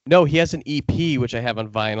since? No, he has an EP, which I have on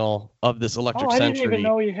vinyl, of this Electric Century. I didn't even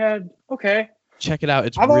know he had. Okay. Check it out.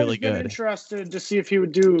 It's I've really been good. Interested to see if he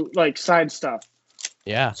would do like side stuff.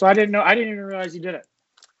 Yeah. So I didn't know. I didn't even realize he did it.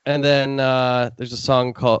 And then there's a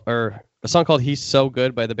song called "He's So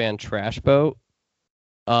Good" by the band Trash Boat.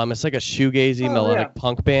 It's like a shoegazy melodic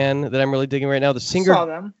punk band that I'm really digging right now. The singer. I saw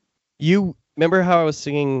them. You remember how I was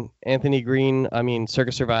singing Anthony Green? I mean,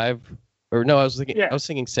 Circus Survive, or no? I was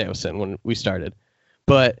singing Seosin when we started.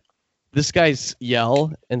 But this guy's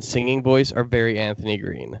yell and singing voice are very Anthony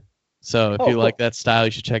Green. So if you like that style,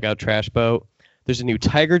 you should check out Trash Boat. There's a new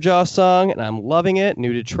Tiger Jaw song, and I'm loving it.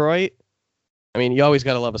 New Detroit. I mean, you always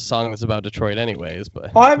got to love a song that's about Detroit anyways.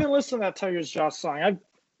 But I haven't listened to that Tiger Jaw song.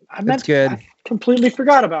 I completely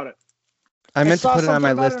forgot about it. I meant to put it on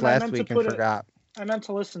my list last week and forgot. I meant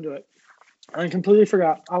to listen to it. I completely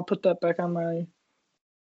forgot. I'll put that back on my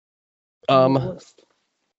list.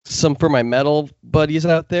 Some for my metal buddies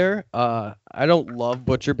out there. I don't love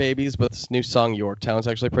Butcher Babies, but this new song Yorktown is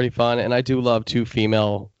actually pretty fun. And I do love two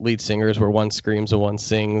female lead singers where one screams and one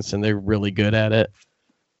sings, and they're really good at it.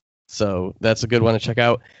 So that's a good one to check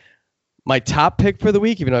out. My top pick for the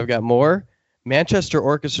week, even though I've got more, Manchester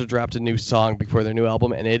Orchestra dropped a new song before their new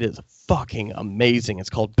album, and it is fucking amazing. It's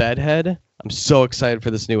called Bedhead. I'm so excited for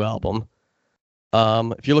this new album.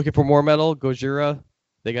 If you're looking for more metal, Gojira,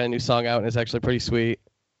 they got a new song out, and it's actually pretty sweet.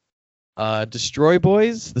 Destroy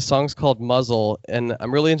Boys, the song's called Muzzle, and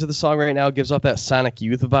I'm really into the song right now. It gives off that Sonic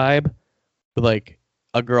Youth vibe with like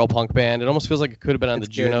a girl punk band. It almost feels like it could have been on the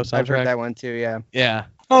Juno soundtrack. I've heard that one too, yeah. Yeah.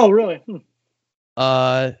 Oh, really?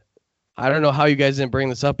 I don't know how you guys didn't bring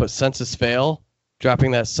this up, but Census Fail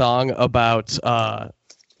dropping that song about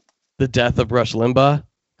the death of Rush Limbaugh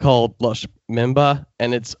called Lush Mimba,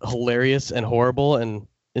 and it's hilarious and horrible and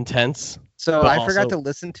intense. So I forgot to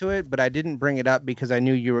listen to it, but I didn't bring it up because I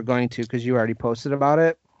knew you were going to, because you already posted about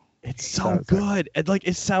it. It's so good.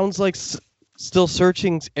 It sounds like Still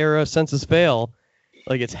Searching's era Senses Fail.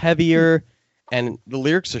 Like, it's heavier, and the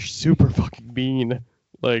lyrics are super fucking mean.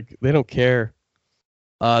 Like, they don't care.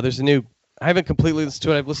 There's a new... I haven't completely listened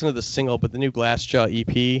to it. I've listened to the single, but the new Glassjaw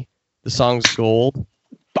EP, the song's Gold.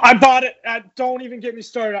 I bought it. Don't even get me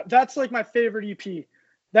started. That's like my favorite EP.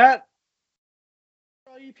 That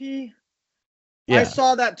EP... Yeah. I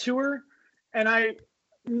saw that tour, and I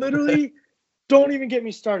literally don't even get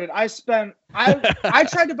me started. I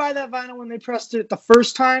tried to buy that vinyl when they pressed it the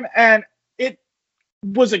first time, and it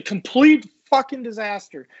was a complete fucking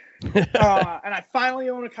disaster. And I finally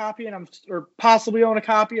own a copy, or possibly own a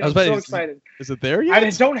copy. And I'm so excited. Is it there yet? I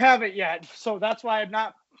don't have it yet, so that's why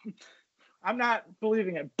I'm not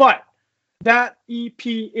believing it. But that EP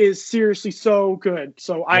is seriously so good.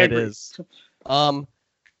 So I agree. It is.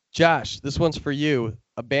 Josh, this one's for you.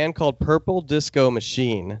 A band called Purple Disco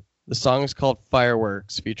Machine. The song is called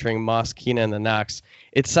Fireworks, featuring Moschino and the Knox.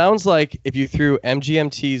 It sounds like if you threw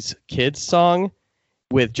MGMT's Kids song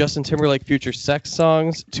with Justin Timberlake Future Sex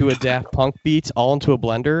songs to a Daft Punk beat all into a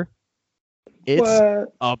blender. It's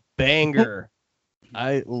a banger.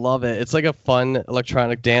 I love it. It's like a fun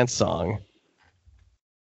electronic dance song.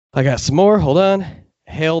 I got some more. Hold on.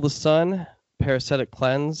 Hail the Sun. Parasitic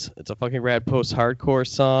Cleanse. It's a fucking rad post-hardcore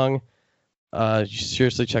song. You should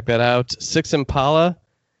seriously check that out. Six Impala.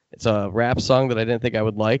 It's a rap song that I didn't think I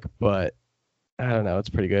would like, but I don't know. It's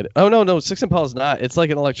pretty good. Oh, no. Six Impala's not. It's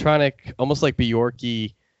like an electronic, almost like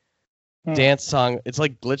Bjorky dance song. It's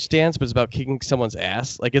like glitch dance, but it's about kicking someone's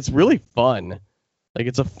ass. Like, it's really fun. Like,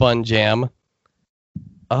 it's a fun jam.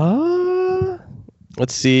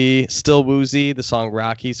 Let's see. Still Woozy. The song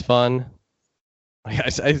Rocky's fun. I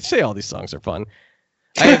say all these songs are fun.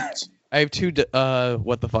 I have two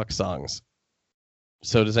what the fuck songs.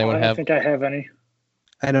 So does anyone have? I don't think I have any.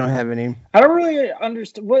 I don't have any. I don't really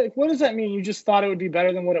understand. What does that mean? You just thought it would be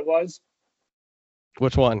better than what it was?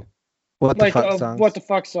 Which one? What the fuck song? What the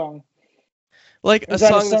fuck song? Like a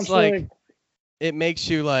song that's like, it makes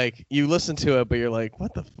you like, you listen to it, but you're like,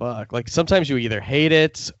 what the fuck? Like sometimes you either hate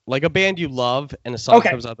it, like a band you love, and a song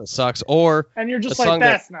comes out that sucks, or and you're just like,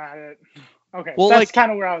 that's not it. Okay, well, that's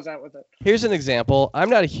kind of where I was at with it. Here's an example. I'm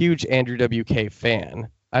not a huge Andrew WK fan.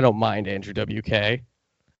 I don't mind Andrew WK.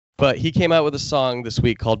 But he came out with a song this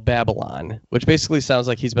week called Babylon, which basically sounds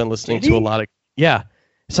like he's been listening to a lot of... Yeah.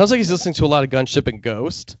 It sounds like he's listening to a lot of Gunship and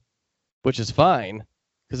Ghost, which is fine.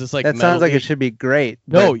 Because it's like... That sounds like it should be great.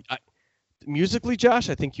 No, musically, Josh,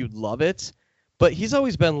 I think you'd love it. But he's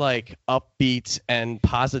always been like upbeat and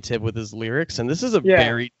positive with his lyrics. And this is a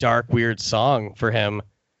very dark, weird song for him.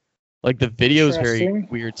 Like, the video is very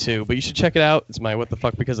weird, too. But you should check it out. It's my what the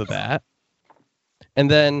fuck because of that. And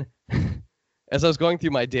then, as I was going through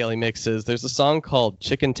my daily mixes, there's a song called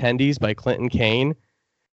Chicken Tendies by Clinton Kane.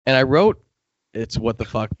 And I wrote it's what the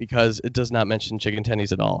fuck because it does not mention chicken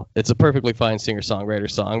tendies at all. It's a perfectly fine singer-songwriter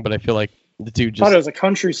song, but I feel like the dude just... I thought it was a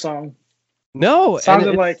country song. No. It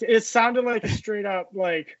sounded like a straight up,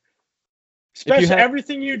 like... Especially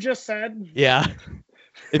everything you just said. Yeah.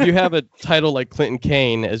 If you have a title like Clinton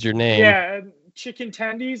Kane as your name. Yeah, chicken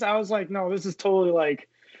tendies. I was like, no, this is totally like,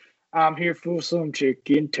 I'm here for some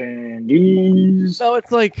chicken tendies. No,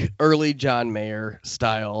 it's like early John Mayer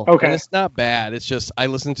style. Okay. And it's not bad. It's just, I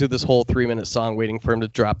listened to this whole 3-minute song waiting for him to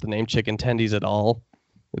drop the name Chicken Tendies at all.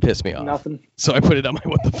 It pissed me off. Nothing. So I put it on my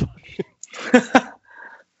what the fuck.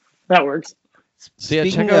 That works. So yeah,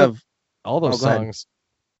 check out all those songs.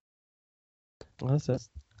 What's this?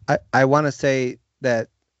 I want to say that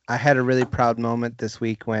I had a really proud moment this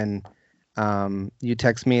week when you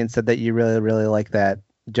text me and said that you really, really like that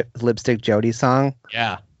Lipstick Jody song.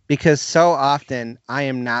 Yeah. Because so often I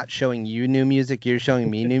am not showing you new music, you're showing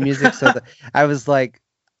me new music. So I was like,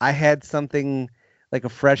 I had something like a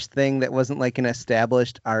fresh thing that wasn't like an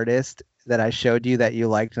established artist that I showed you that you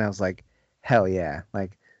liked. And I was like, hell yeah.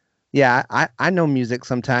 Like, yeah, I know music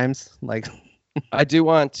sometimes. Like, I do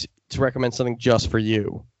want to recommend something just for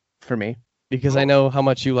you. For me. Because I know how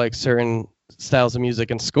much you like certain styles of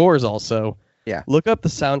music and scores also. Yeah. Look up the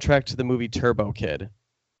soundtrack to the movie Turbo Kid.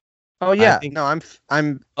 Oh yeah. No,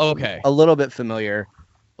 I'm okay. A little bit familiar.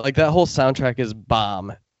 Like that whole soundtrack is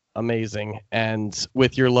bomb. Amazing. And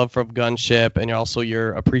with your love for Gunship and also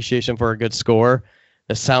your appreciation for a good score,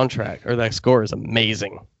 the soundtrack or that score is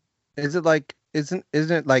amazing. Is it like isn't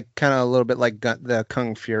it like kind of a little bit like the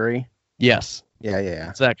Kung Fury? Yes. Yeah.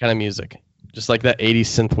 It's that kind of music. Just like that 80s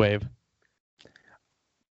synthwave.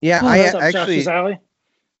 Yeah, What's up, Josh's Alley?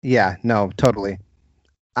 Yeah, no, totally.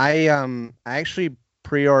 I actually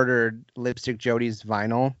pre-ordered Lipstick Jody's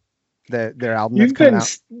vinyl, their album that's coming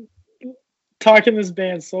out. Talking this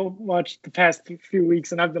band so much the past few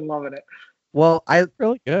weeks, and I've been loving it. Well,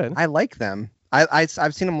 really good. I like them. I've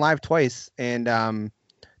seen them live twice, and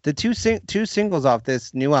the two singles off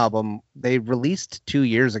this new album they released 2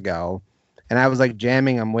 years ago, and I was like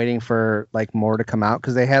jamming. I'm waiting for like more to come out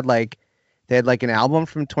because they had like an album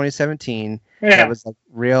from 2017 that was like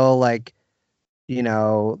real like, you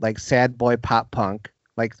know, like sad boy pop punk,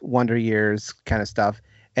 like Wonder Years kind of stuff,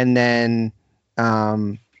 and then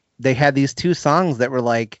they had these 2 songs that were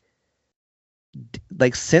like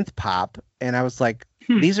synth pop, and I was like,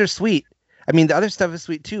 these are sweet. I mean, the other stuff is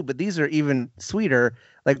sweet too, but these are even sweeter.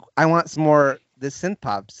 Like, I want some more this synth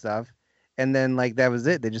pop stuff. And then like that was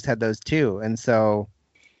it. They just had those 2, and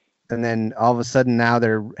then all of a sudden now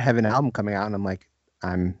they're having an album coming out, and I'm like,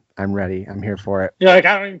 I'm ready. I'm here for it. Yeah, like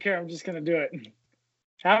I don't even care. I'm just gonna do it.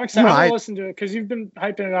 I'm excited. I'm gonna listen to it because you've been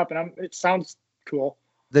hyping it up, and it sounds cool.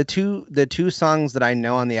 The two songs that I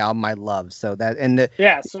know on the album I love. So that and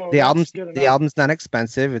the album's not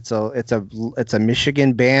expensive. It's a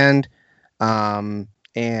Michigan band, and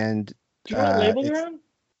do you know what label they're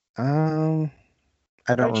on?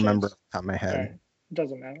 I don't remember off the top of my head. Right. It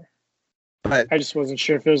doesn't matter. But I just wasn't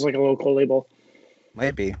sure if it was like a local label.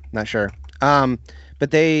 Might be, not sure. But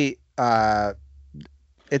they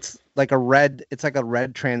it's like a bright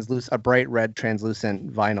red translucent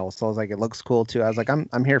vinyl. So I was like, it looks cool too. I was like,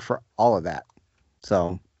 I'm here for all of that.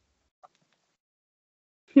 So.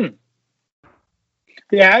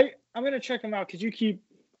 Yeah, I'm gonna check them out because you keep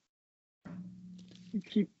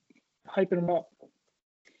hyping them up.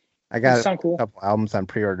 I got a couple albums on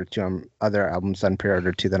pre-order too. Other albums on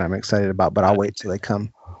pre-order too that I'm excited about, but I'll wait till they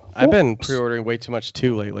come. I've been pre-ordering way too much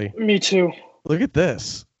too lately. Me too. Look at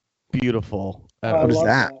this. Beautiful. What is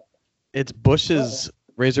that? It's Bush's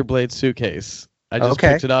razor blade suitcase. I just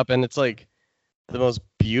picked it up, and it's like the most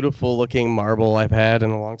beautiful looking marble I've had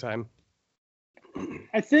in a long time. One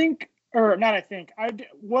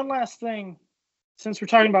last thing, since we're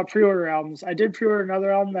talking about pre-order albums, I did pre-order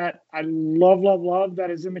another album that I love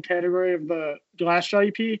that is in the category of the Glassjaw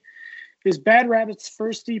EP. Is Bad Rabbit's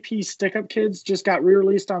first EP, Stick Up Kids, just got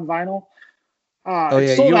re-released on vinyl. You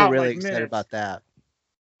were really excited about that.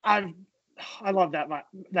 I love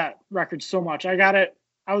that record so much. I got it.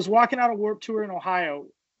 I was walking out of Warped Tour in Ohio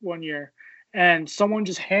one year, and someone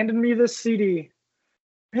just handed me this CD.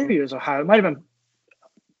 Maybe it was Ohio. It might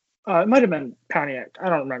have been Pontiac. I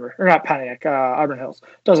don't remember. Or not Pontiac. Auburn Hills.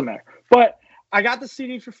 Doesn't matter. But I got the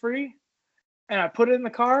CD for free, and I put it in the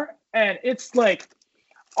car, and it's like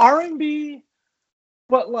R&B,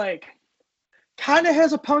 but like kind of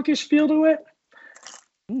has a punkish feel to it.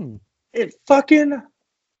 It fucking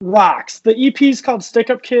rocks. The EP is called Stick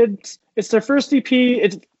Up Kids. It's their first EP.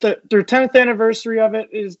 It's their 10th anniversary of it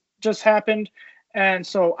is just happened, and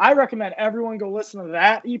so I recommend everyone go listen to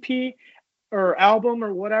that EP or album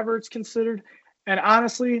or whatever it's considered. And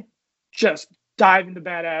honestly, just dive into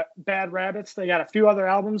Bad Rabbits. They got a few other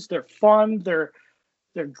albums. They're fun. They're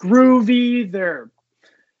groovy.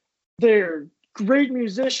 They're great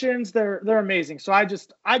musicians. They're amazing. So I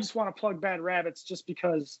just want to plug Bad Rabbits just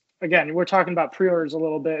because, again, we're talking about pre-orders a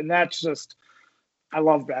little bit, and that's just, I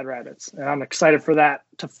love Bad Rabbits, and I'm excited for that.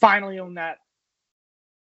 To finally own that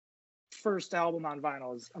first album on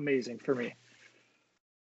vinyl is amazing for me.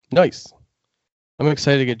 Nice. I'm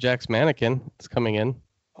excited to get Jack's Mannequin. It's coming in.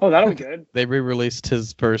 Oh, that'll be good. They re-released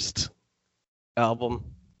his first album,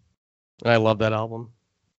 and I love that album.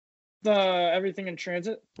 The Everything in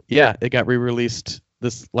Transit? Yeah, it got re-released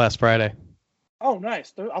this last Friday. Oh,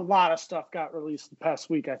 nice. A lot of stuff got released the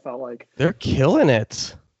past week, I felt like. They're killing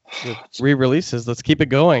it. Re-releases. Let's keep it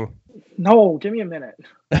going. No, give me a minute.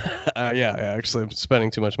 Yeah, actually, I'm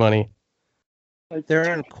spending too much money. Like,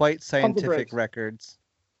 they're on Quite Scientific Records.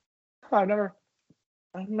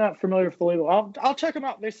 I'm not familiar with the label. I'll check them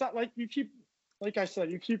out. They sound like I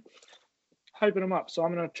said, you keep hyping them up, so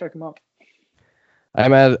I'm gonna check them out.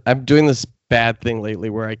 I'm doing this bad thing lately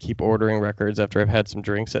where I keep ordering records after I've had some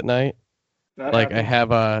drinks at night. I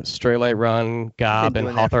have a Stray Light Run, Gob, and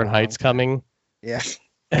Hawthorne Heights coming. Yeah.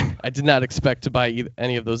 I did not expect to buy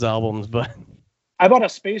any of those albums, but I bought a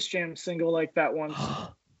Space Jam single like that once.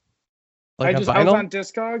 I was on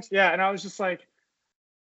Discogs, yeah, and I was just like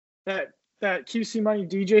that QC Money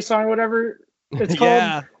DJ song, whatever it's called.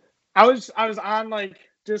 Yeah. I was on like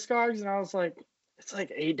Discogs, and I was like, it's like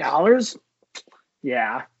 $8.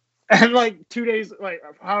 Yeah. And like 2 days, like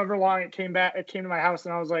however long it came to my house,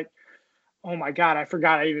 and I was like, oh my God, I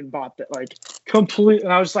forgot I even bought that. Like, complete.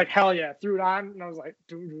 And I was like, hell yeah, threw it on. And I was like,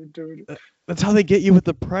 dude. That's how they get you with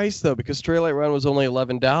the price, though, because Straylight Run was only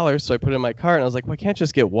 $11. So I put it in my cart, and I was like, well, I can't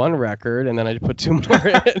just get one record. And then I put 2 more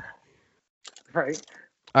in. Right.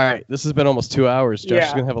 All right. This has been almost 2 hours. Josh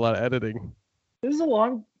is going to have a lot of editing. This is a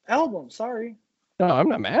long album. Sorry. No, I'm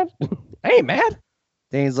not mad. I ain't mad.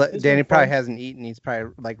 Danny probably hasn't eaten. He's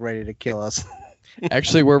probably like ready to kill us.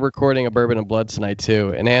 Actually, we're recording a Bourbon and Blood tonight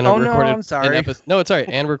too, and Anna recorded. No, I'm sorry. No, it's all right.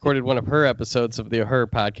 Anne recorded one of her episodes of her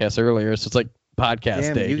podcast earlier, so it's like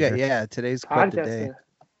podcast day. Today's quite the day.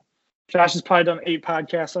 Josh has probably done 8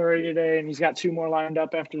 podcasts already today, and he's got 2 more lined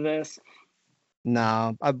up after this.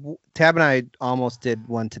 No, Tab and I almost did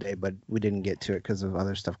one today, but we didn't get to it because of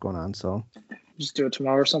other stuff going on. So just do it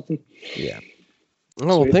tomorrow or something. Yeah.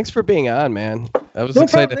 Oh, well, thanks for being on, man. I was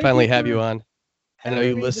excited to finally have you on. I know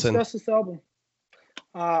you listen. Discuss this album.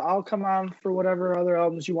 I'll come on for whatever other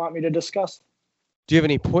albums you want me to discuss. Do you have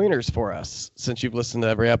any pointers for us since you've listened to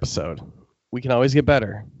every episode? We can always get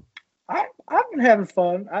better. I've been having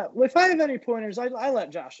fun. If I have any pointers, I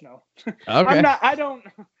let Josh know. Okay. I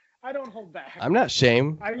don't hold back. I'm not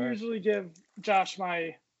shame. I usually give Josh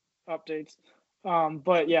my updates.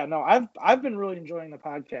 But yeah, no, I've been really enjoying the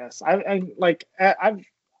podcast. I've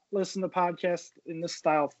listened to podcasts in this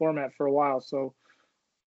style format for a while, so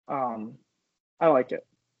I like it.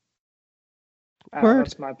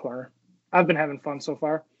 That's my pointer. I've been having fun so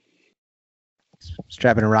far.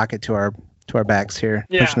 Strapping a rocket to our backs here,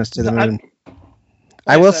 pushing us to the moon.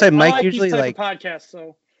 I will say, Mike usually podcasts.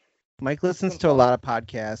 So Mike listens to a lot of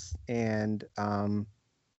podcasts, and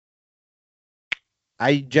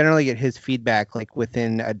I generally get his feedback like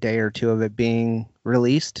within a day or 2 of it being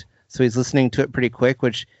released. So he's listening to it pretty quick,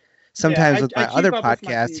 which sometimes with my other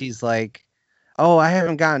podcasts, he's like, oh, I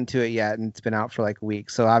haven't gotten to it yet, and it's been out for like a week.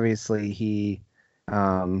 So obviously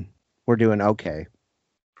we're doing okay.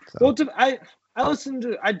 So. Well, I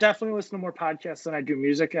definitely listen to more podcasts than I do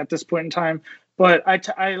music at this point in time, but I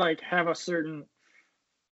like have a certain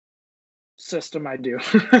system I do.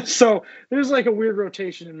 So there's like a weird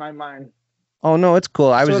rotation in my mind. Oh no, it's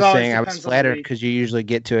cool. I was just saying I was flattered because you usually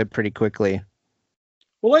get to it pretty quickly.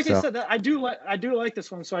 Well, I said, I do like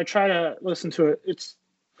this one, so I try to listen to it.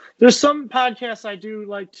 There's some podcasts I do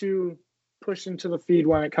like to push into the feed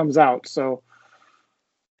when it comes out. So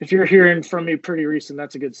if you're hearing from me pretty recent,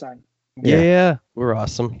 that's a good sign. Yeah, we're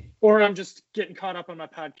awesome. Or I'm just getting caught up on my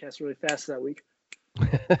podcast really fast that week.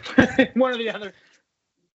 One or the other.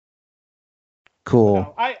 Cool.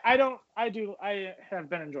 No, I have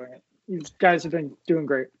been enjoying it. You guys have been doing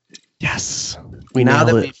great. Yes. Now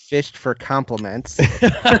that we fished for compliments.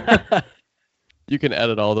 You can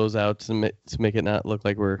edit all those out to make it not look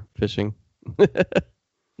like we're fishing.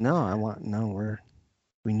 No,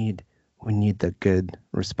 we need the good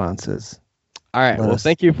responses. All right. Well,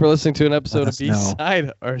 thank you for listening to an episode of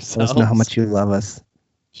B-Side Ourselves. Let us know how much you love us.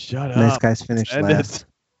 Shut up. Nice guys finish last.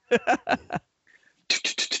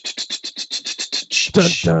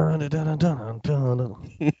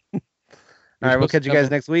 All right, we'll catch you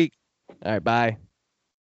guys next week. All right, bye.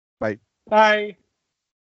 Bye. Bye.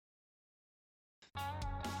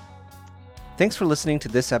 Thanks for listening to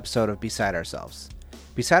this episode of Beside Ourselves.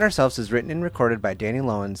 Beside Ourselves is written and recorded by Danny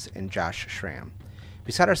Lowens and Josh Schramm.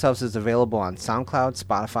 Beside Ourselves is available on SoundCloud,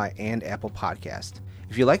 Spotify, and Apple Podcast.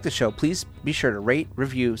 If you like the show, please be sure to rate,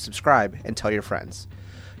 review, subscribe, and tell your friends.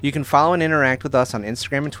 You can follow and interact with us on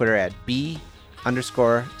Instagram and Twitter at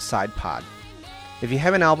B_sidepod. If you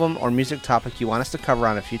have an album or music topic you want us to cover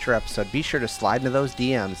on a future episode, be sure to slide into those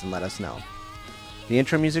DMs and let us know. The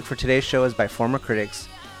intro music for today's show is by Former Critics.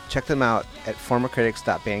 Check them out at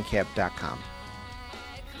formercritics.bandcamp.com.